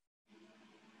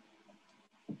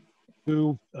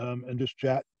too, and just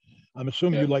chat, I'm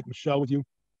assuming you'd like Michelle with you?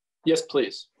 Yes,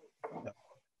 please. Yeah.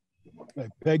 Okay.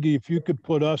 Peggy, if you could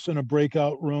put us in a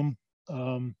breakout room,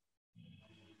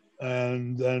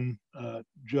 and then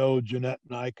Joe, Jeanette,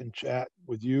 and I can chat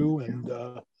with you and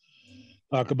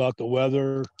talk about the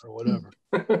weather or whatever.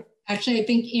 Actually, I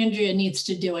think Andrea needs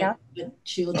to do it, but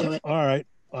she'll do it. All right.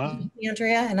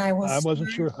 Andrea, and I will. I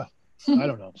wasn't sure. I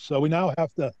don't know. So we now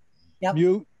have to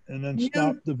mute and then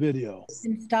stop the video.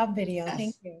 And stop video.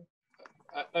 Thank you.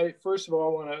 I first of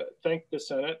all want to thank the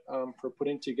Senate for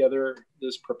putting together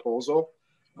this proposal.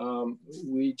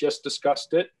 We just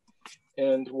discussed it.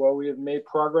 And while we have made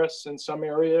progress in some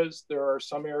areas, there are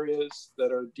some areas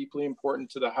that are deeply important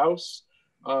to the House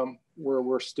where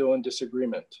we're still in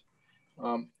disagreement.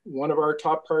 One of our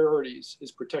top priorities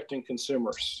is protecting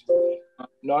consumers,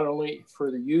 not only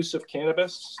for the use of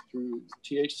cannabis through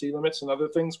THC limits and other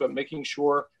things, but making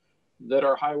sure that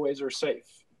our highways are safe,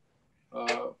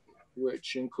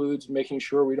 which includes making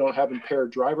sure we don't have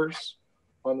impaired drivers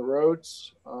on the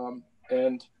roads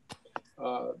and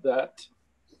that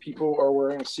people are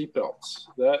wearing seatbelts.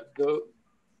 That the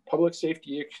public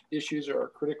safety issues are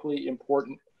critically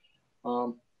important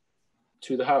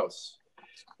to the House.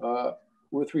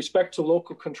 With respect to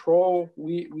local control,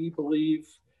 we believe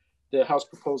the House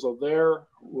proposal there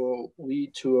will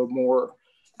lead to a more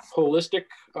holistic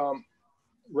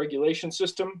regulation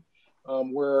system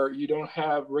where you don't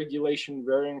have regulation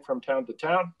varying from town to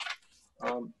town.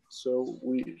 So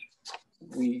we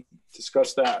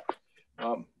discussed that.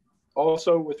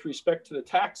 Also, with respect to the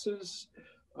taxes,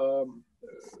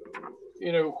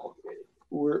 you know,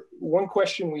 one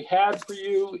question we had for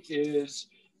you is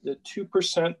the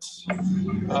 2%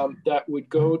 that would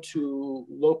go to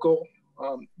local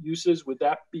uses. Would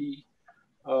that be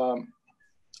out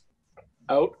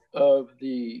of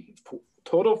the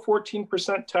total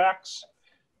 14% tax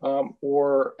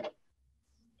or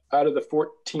out of the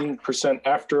 14%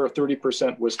 after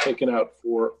 30% was taken out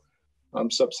for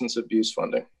substance abuse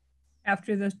funding?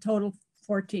 After the total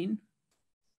 14.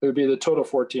 It would be the total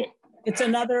 14. It's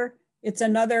another,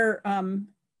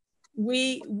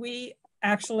 we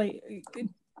actually,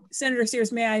 Senator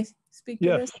Sears, may I speak to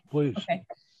this? Yes, please. Okay.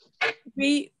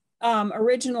 We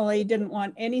originally didn't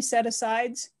want any set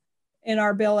asides in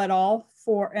our bill at all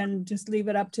and just leave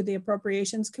it up to the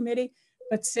Appropriations Committee.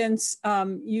 But since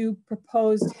you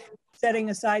proposed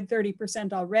setting aside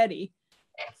 30% already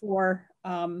for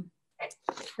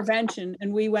prevention,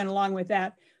 and we went along with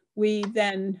that, we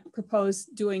then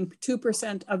proposed doing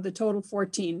 2% of the total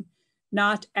 14,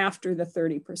 not after the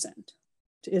 30%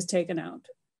 is taken out.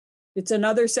 It's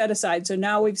another set aside. So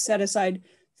now we've set aside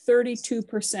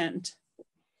 32%.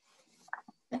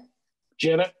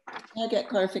 Janet? I get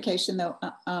clarification though.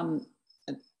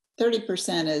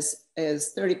 30% is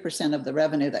 30% of the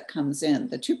revenue that comes in.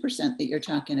 The 2% that you're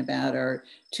talking about are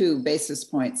 2 basis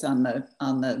points on the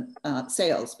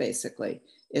sales. Basically,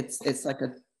 it's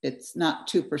not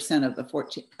 2% of the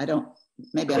 14.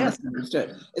 Maybe I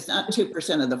misunderstood. It's not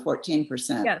 2% of the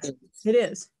 14%. Yes, it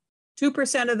is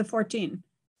 2% of the 14.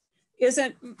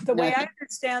 Isn't the way I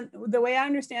understand? The way I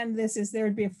understand this is there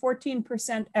would be a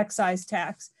 14% excise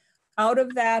tax. Out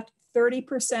of that,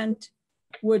 30%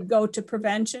 would go to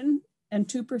prevention and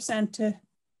 2% to,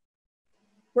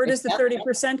 where does the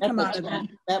 30% come out of that?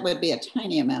 That would be a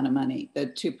tiny amount of money, the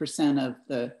 2% of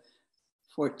the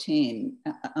 14.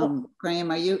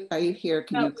 Graham, are you here?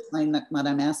 Can you explain what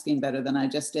I'm asking better than I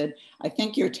just did? I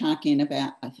think you're talking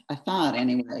about, I thought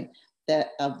anyway,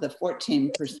 that of the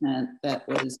 14% that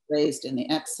was raised in the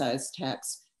excise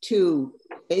tax, 2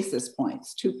 basis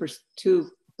points,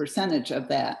 2% of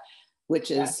that,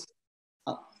 which is,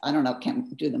 I don't know,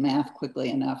 can't do the math quickly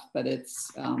enough, but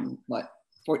it's what,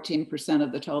 14%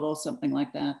 of the total, something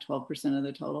like that, 12% of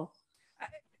the total?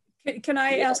 Can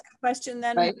I ask a question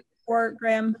then, for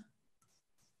Graham?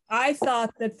 I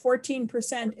thought that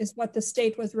 14% is what the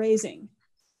state was raising.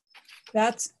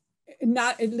 That's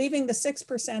not leaving the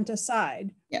 6%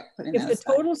 aside. Yeah,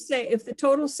 if the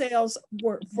total sales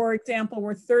were, for example,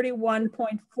 were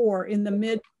 31.4 in the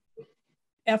mid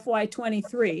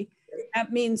FY23,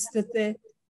 that means that the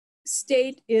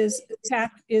state is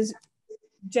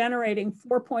generating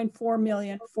 4.4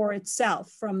 million for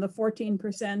itself from the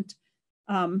 14%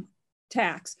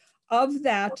 tax. Of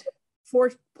that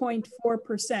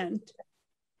 4.4%,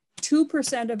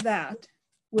 2% of that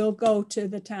will go to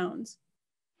the towns.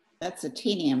 That's a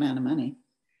teeny amount of money.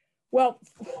 Well,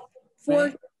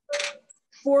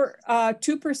 For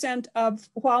 2% of,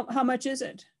 well, how much is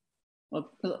it? Well,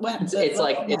 it's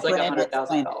like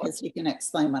 $100,000. Because you can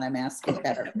explain what I'm asking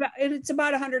better. It's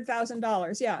about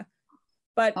 $100,000, yeah.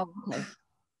 But okay.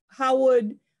 how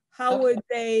would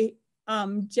they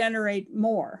generate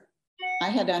more? I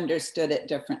had understood it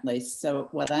differently. So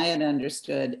what I had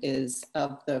understood is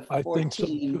of the 14. I think so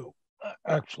too.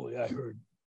 Actually, I heard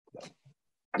that.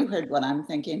 You heard what I'm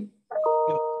thinking?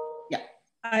 Yeah.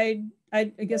 I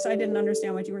guess I didn't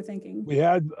understand what you were thinking. We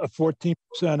had a 14%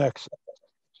 excess.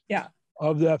 Yeah.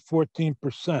 Of that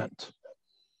 14%,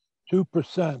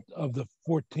 2% of the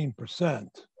 14%.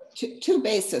 2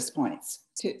 basis points.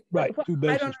 Right, 2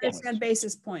 basis I don't understand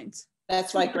basis points.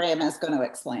 That's why Graham is going to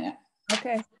explain it.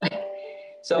 Okay.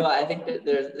 So I think that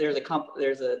there's a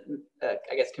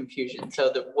I guess confusion.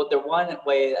 So the one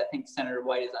way I think Senator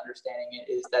White is understanding it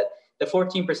is that the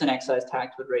 14% excise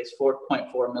tax would raise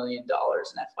 $4.4 million in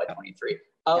FY23.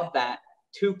 Of that,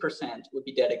 2% would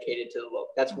be dedicated to the local.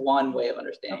 That's one way of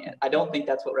understanding it. I don't think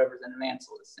that's what Representative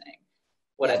Ansel is saying.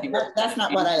 What I think that's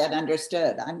not what I had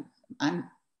understood.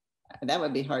 That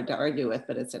would be hard to argue with,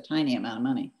 but it's a tiny amount of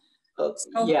money.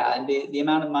 Yeah, and the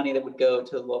amount of money that would go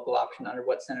to the local option under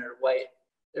what Senator White,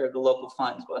 or the local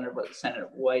funds, but under what Senator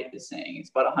White is saying, it's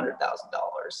about $100,000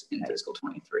 in fiscal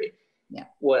 23. Yeah.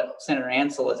 What Senator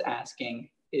Ansel is asking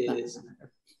is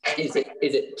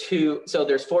it two? So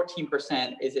there's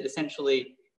 14%. Is it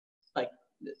essentially like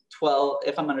 12?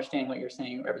 If I'm understanding what you're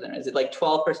saying, Representative, is it like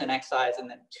 12% excise and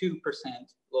then 2%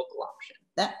 local option?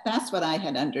 That's what I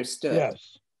had understood.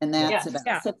 Yes. And that's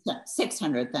about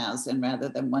 600,000 rather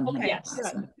than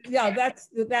 100,000. Yeah, that's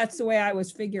the way I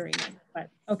was figuring it. But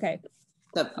okay.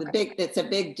 So it's a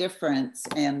big difference,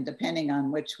 and depending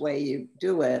on which way you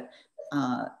do it,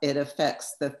 it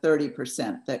affects the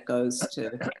 30% that goes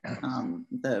to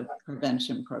the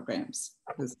prevention programs.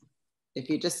 Because if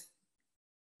you just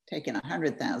taking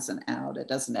 100,000 out, it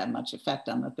doesn't have much effect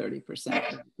on the 30%.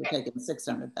 If you're taking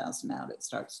 600,000 out, it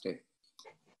starts to.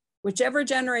 Whichever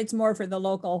generates more for the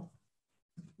local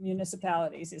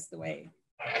municipalities is the way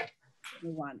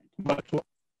we want it.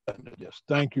 Yes,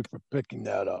 thank you for picking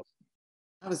that up.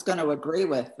 I was going to agree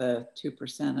with the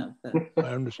 2% of the. I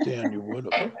understand you would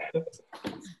have.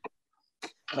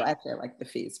 Well, actually, I like the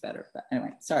fees better, but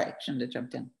anyway, sorry, shouldn't have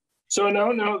jumped in. So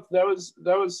no, that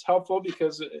was helpful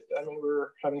because I mean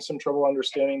we're having some trouble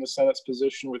understanding the Senate's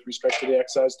position with respect to the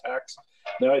excise tax.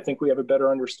 Now I think we have a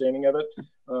better understanding of it.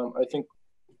 I think,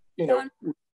 you know, John,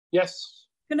 yes.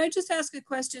 Can I just ask a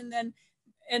question then?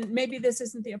 And maybe this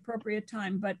isn't the appropriate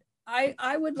time, but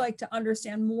I would like to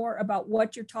understand more about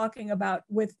what you're talking about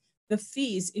with the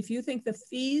fees. If you think the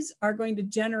fees are going to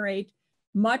generate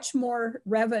much more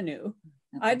revenue,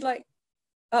 I'd like,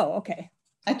 oh, okay.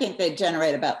 I think they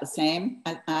generate about the same.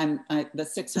 The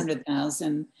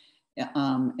 600,000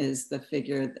 is the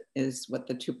figure, is what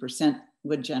the 2%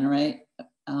 would generate.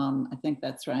 I think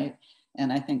that's right.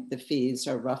 And I think the fees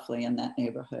are roughly in that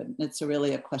neighborhood. It's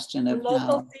really a question of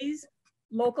local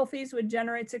fees would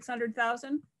generate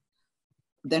 600,000.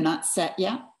 They're not set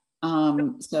yet.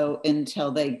 So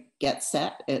until they get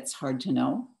set, it's hard to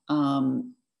know.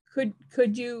 Could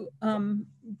you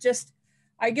just,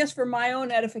 I guess for my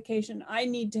own edification, I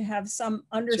need to have some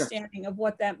understanding of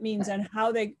what that means and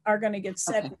how they are going to get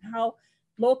set, and how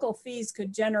local fees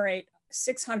could generate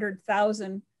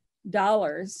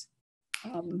 $600,000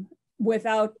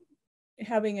 without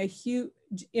having a huge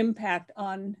impact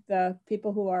on the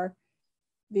people who are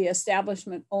the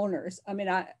establishment owners. I mean,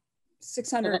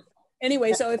 600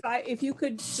 anyway. So if you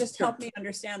could just help me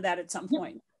understand that at some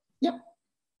point. Yep.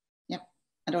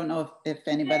 I don't know if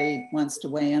anybody wants to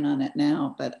weigh in on it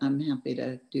now, but I'm happy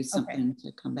to do something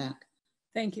to come back.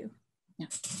 Thank you. Yeah.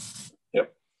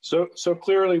 Yep. So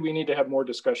clearly we need to have more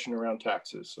discussion around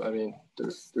taxes. I mean,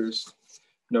 there's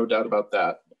no doubt about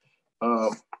that.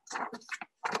 I've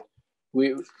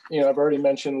already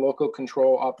mentioned local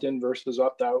control, opt-in versus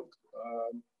opt-out,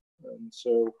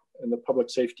 and the public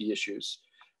safety issues.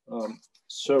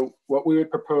 So what we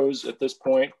would propose at this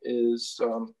point is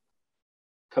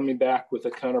coming back with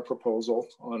a counter proposal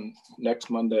on next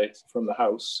Monday from the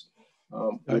House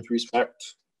with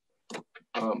respect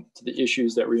to the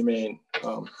issues that remain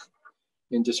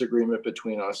in disagreement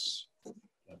between us.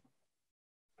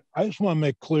 I just want to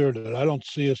make clear that I don't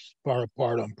see us far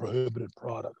apart on prohibited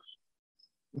products.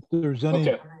 If there's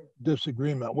any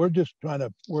disagreement, we're just trying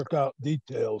to work out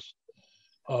details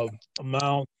of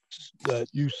amounts that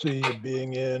you see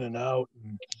being in and out,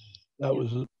 and that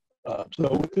was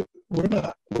so we're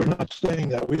not saying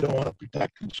that we don't want to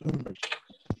protect consumers.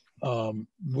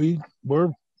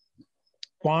 We're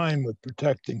fine with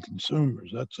protecting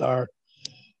consumers. That's our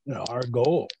our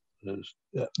goal is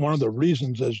one of the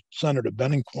reasons, as Senator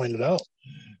Benning pointed out,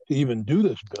 to even do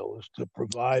this bill is to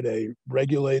provide a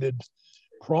regulated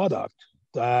product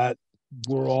that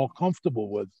we're all comfortable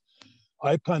with.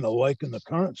 I kind of liken the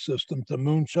current system to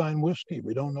moonshine whiskey.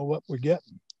 We don't know what we're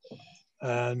getting.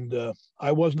 And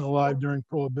I wasn't alive during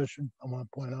Prohibition, I want to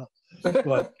point out.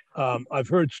 But I've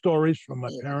heard stories from my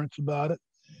parents about it.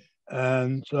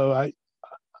 And so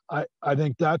I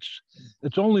think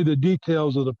it's only the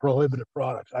details of the prohibited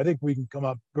products. I think we can come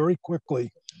up very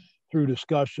quickly through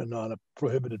discussion on a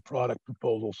prohibited product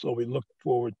proposal. So we look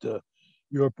forward to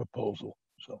your proposal.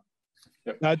 So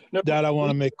that I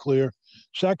want to make clear.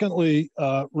 Secondly,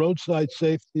 roadside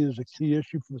safety is a key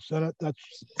issue for the Senate.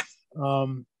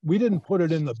 We didn't put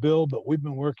it in the bill, but we've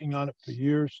been working on it for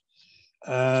years.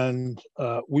 And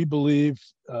we believe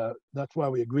that's why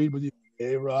we agreed with you,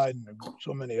 A-Ride and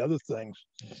so many other things.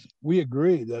 We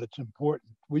agree that it's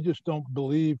important. We just don't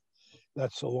believe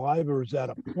that saliva is at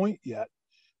a point yet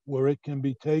where it can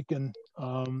be taken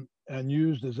and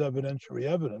used as evidentiary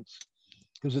evidence,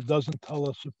 because it doesn't tell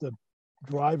us if the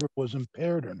driver was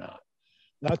impaired or not.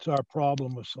 That's our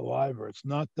problem with saliva. It's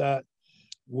not that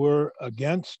we're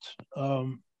against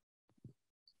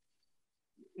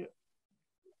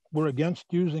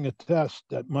using a test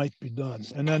that might be done.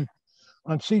 And then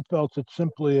on seatbelts, it's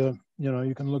simply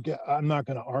you can look at, I'm not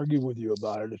going to argue with you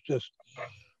about it. It's just,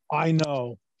 I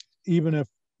know even if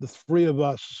the three of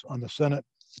us on the Senate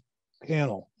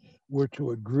panel were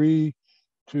to agree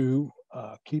to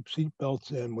keep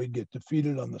seatbelts in, we get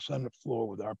defeated on the Senate floor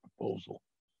with our proposal.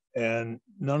 And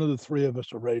none of the three of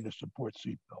us are ready to support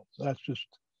seatbelts. That's just,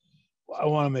 I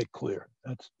want to make clear.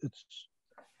 Can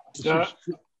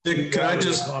I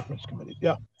just conference committee?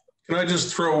 Yeah. Can I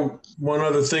just throw one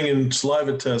other thing in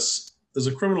saliva tests? As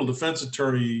a criminal defense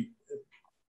attorney,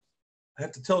 I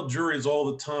have to tell juries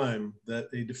all the time that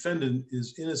a defendant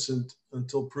is innocent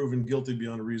until proven guilty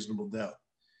beyond a reasonable doubt.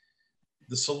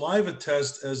 The saliva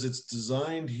test, as it's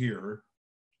designed here,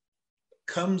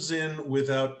 comes in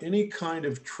without any kind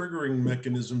of triggering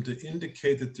mechanism to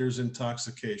indicate that there's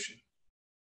intoxication.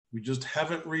 We just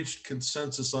haven't reached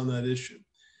consensus on that issue.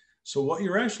 So what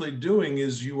you're actually doing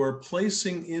is you are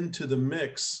placing into the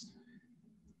mix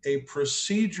a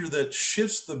procedure that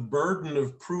shifts the burden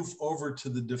of proof over to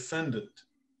the defendant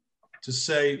to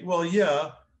say, well,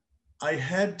 yeah, I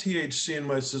had THC in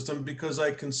my system because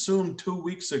I consumed 2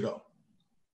 weeks ago.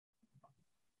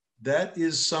 That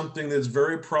is something that's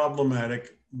very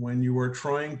problematic when you are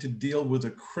trying to deal with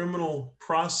a criminal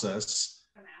process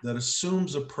that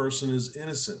assumes a person is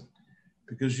innocent,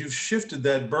 because you've shifted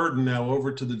that burden now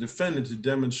over to the defendant to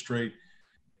demonstrate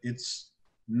it's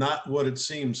not what it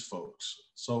seems, folks.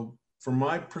 So from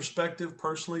my perspective,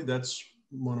 personally, that's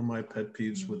one of my pet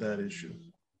peeves with that issue.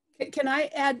 Can I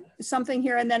add something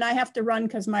here? And then I have to run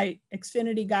because my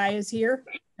Xfinity guy is here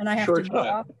and I have to go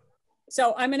off.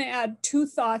 So I'm going to add 2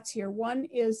 thoughts here. One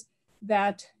is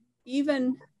that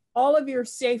even all of your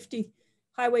safety,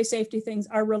 highway safety things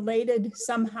are related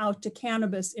somehow to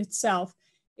cannabis itself,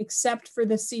 except for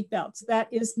the seatbelts. That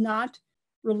is not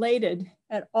related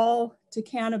at all to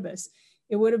cannabis.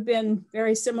 It would have been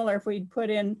very similar if we'd put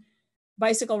in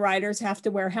bicycle riders have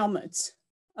to wear helmets.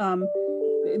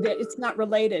 It's not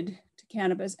related to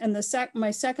cannabis. And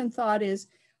my second thought is,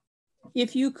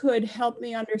 if you could help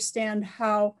me understand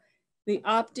how the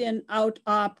opt-in,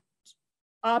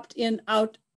 opt-in,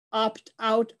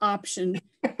 opt-out option,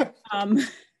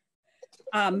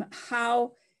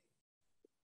 how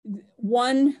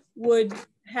one would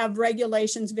have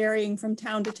regulations varying from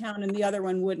town to town and the other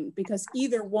one wouldn't, because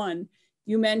either one,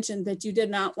 you mentioned that you did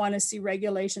not want to see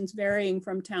regulations varying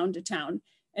from town to town,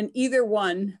 and either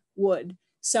one would.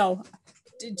 So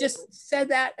just said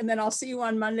that, and then I'll see you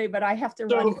on Monday, but I have to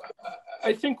run.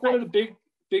 I think one of the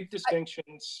big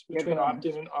distinctions between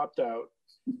opt-in and opt-out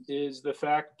is the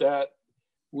fact that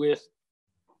with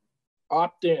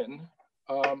opt-in,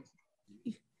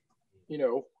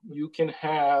 you can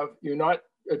have, you're not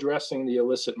addressing the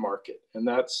illicit market. And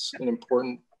that's an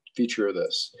important feature of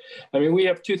this. I mean, we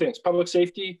have 2 things, public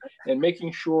safety and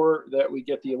making sure that we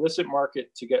get the illicit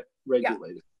market to get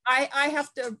regulated. Yeah. I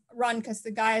have to run because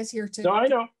the guy is here too. No, I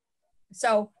know.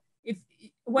 So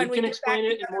when we can get explain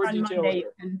back it in more detail Monday, later.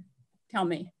 you can tell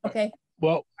me, okay?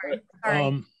 Well, all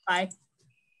right. Bye.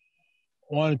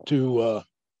 Wanted to,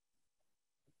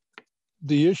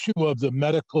 the issue of the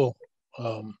medical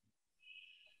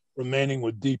remaining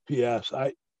with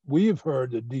DPS, we've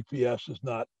heard that DPS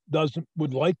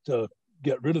would like to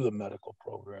get rid of the medical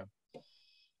program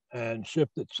and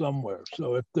shift it somewhere.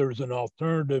 So if there's an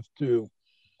alternative to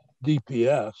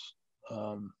DPS,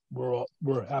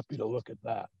 we're happy to look at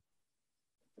that.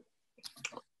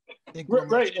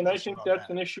 Right, and I think that's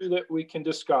an issue that we can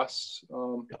discuss.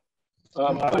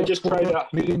 I just tried to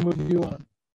meeting with you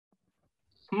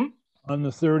on the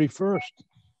 31st.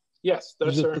 Yes,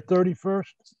 that's is it the 31st?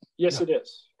 Yes, yeah. It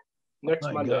is.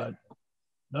 Next Monday. God.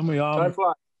 Then we all time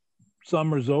flies.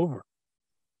 Summer's over.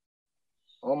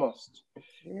 Almost.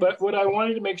 But what I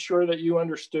wanted to make sure that you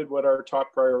understood what our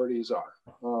top priorities are.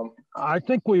 I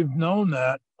think we've known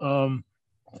that.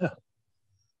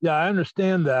 Yeah, I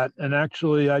understand that. And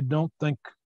actually, I don't think,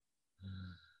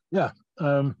 yeah.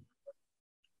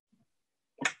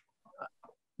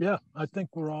 Yeah, I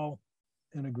think we're all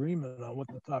in agreement on what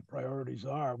the top priorities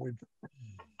are.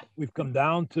 We've come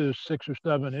down to 6 or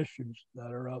 7 issues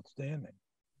that are outstanding.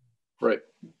 Right.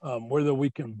 Whether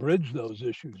we can bridge those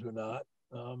issues or not,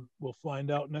 we'll find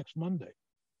out next Monday.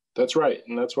 That's right.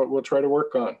 And that's what we'll try to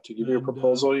work on, to give you a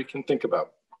proposal you can think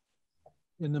about.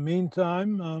 In the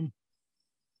meantime,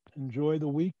 enjoy the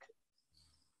week.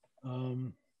 I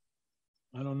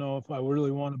don't know if I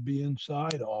really want to be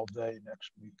inside all day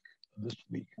this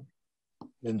week,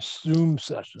 in Zoom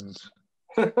sessions.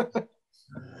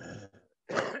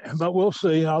 But we'll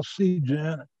see. I'll see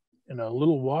Janet in a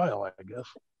little while, I guess.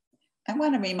 I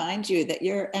want to remind you that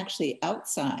you're actually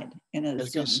outside in a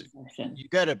Zoom session. You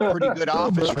got a pretty good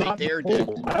office right there, Dick.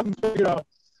 I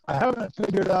haven't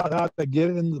figured out how to get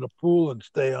into the pool and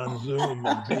stay on Zoom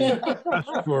and be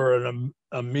pressed for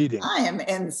a meeting. I am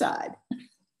inside.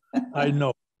 I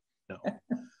know. No.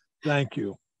 Thank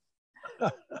you.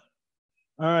 All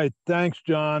right. Thanks,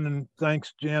 John, and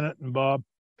thanks, Janet and Bob.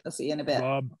 I'll see you in a bit.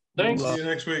 Bob. Thanks. See you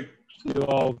next week. See you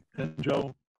all. And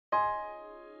Joe.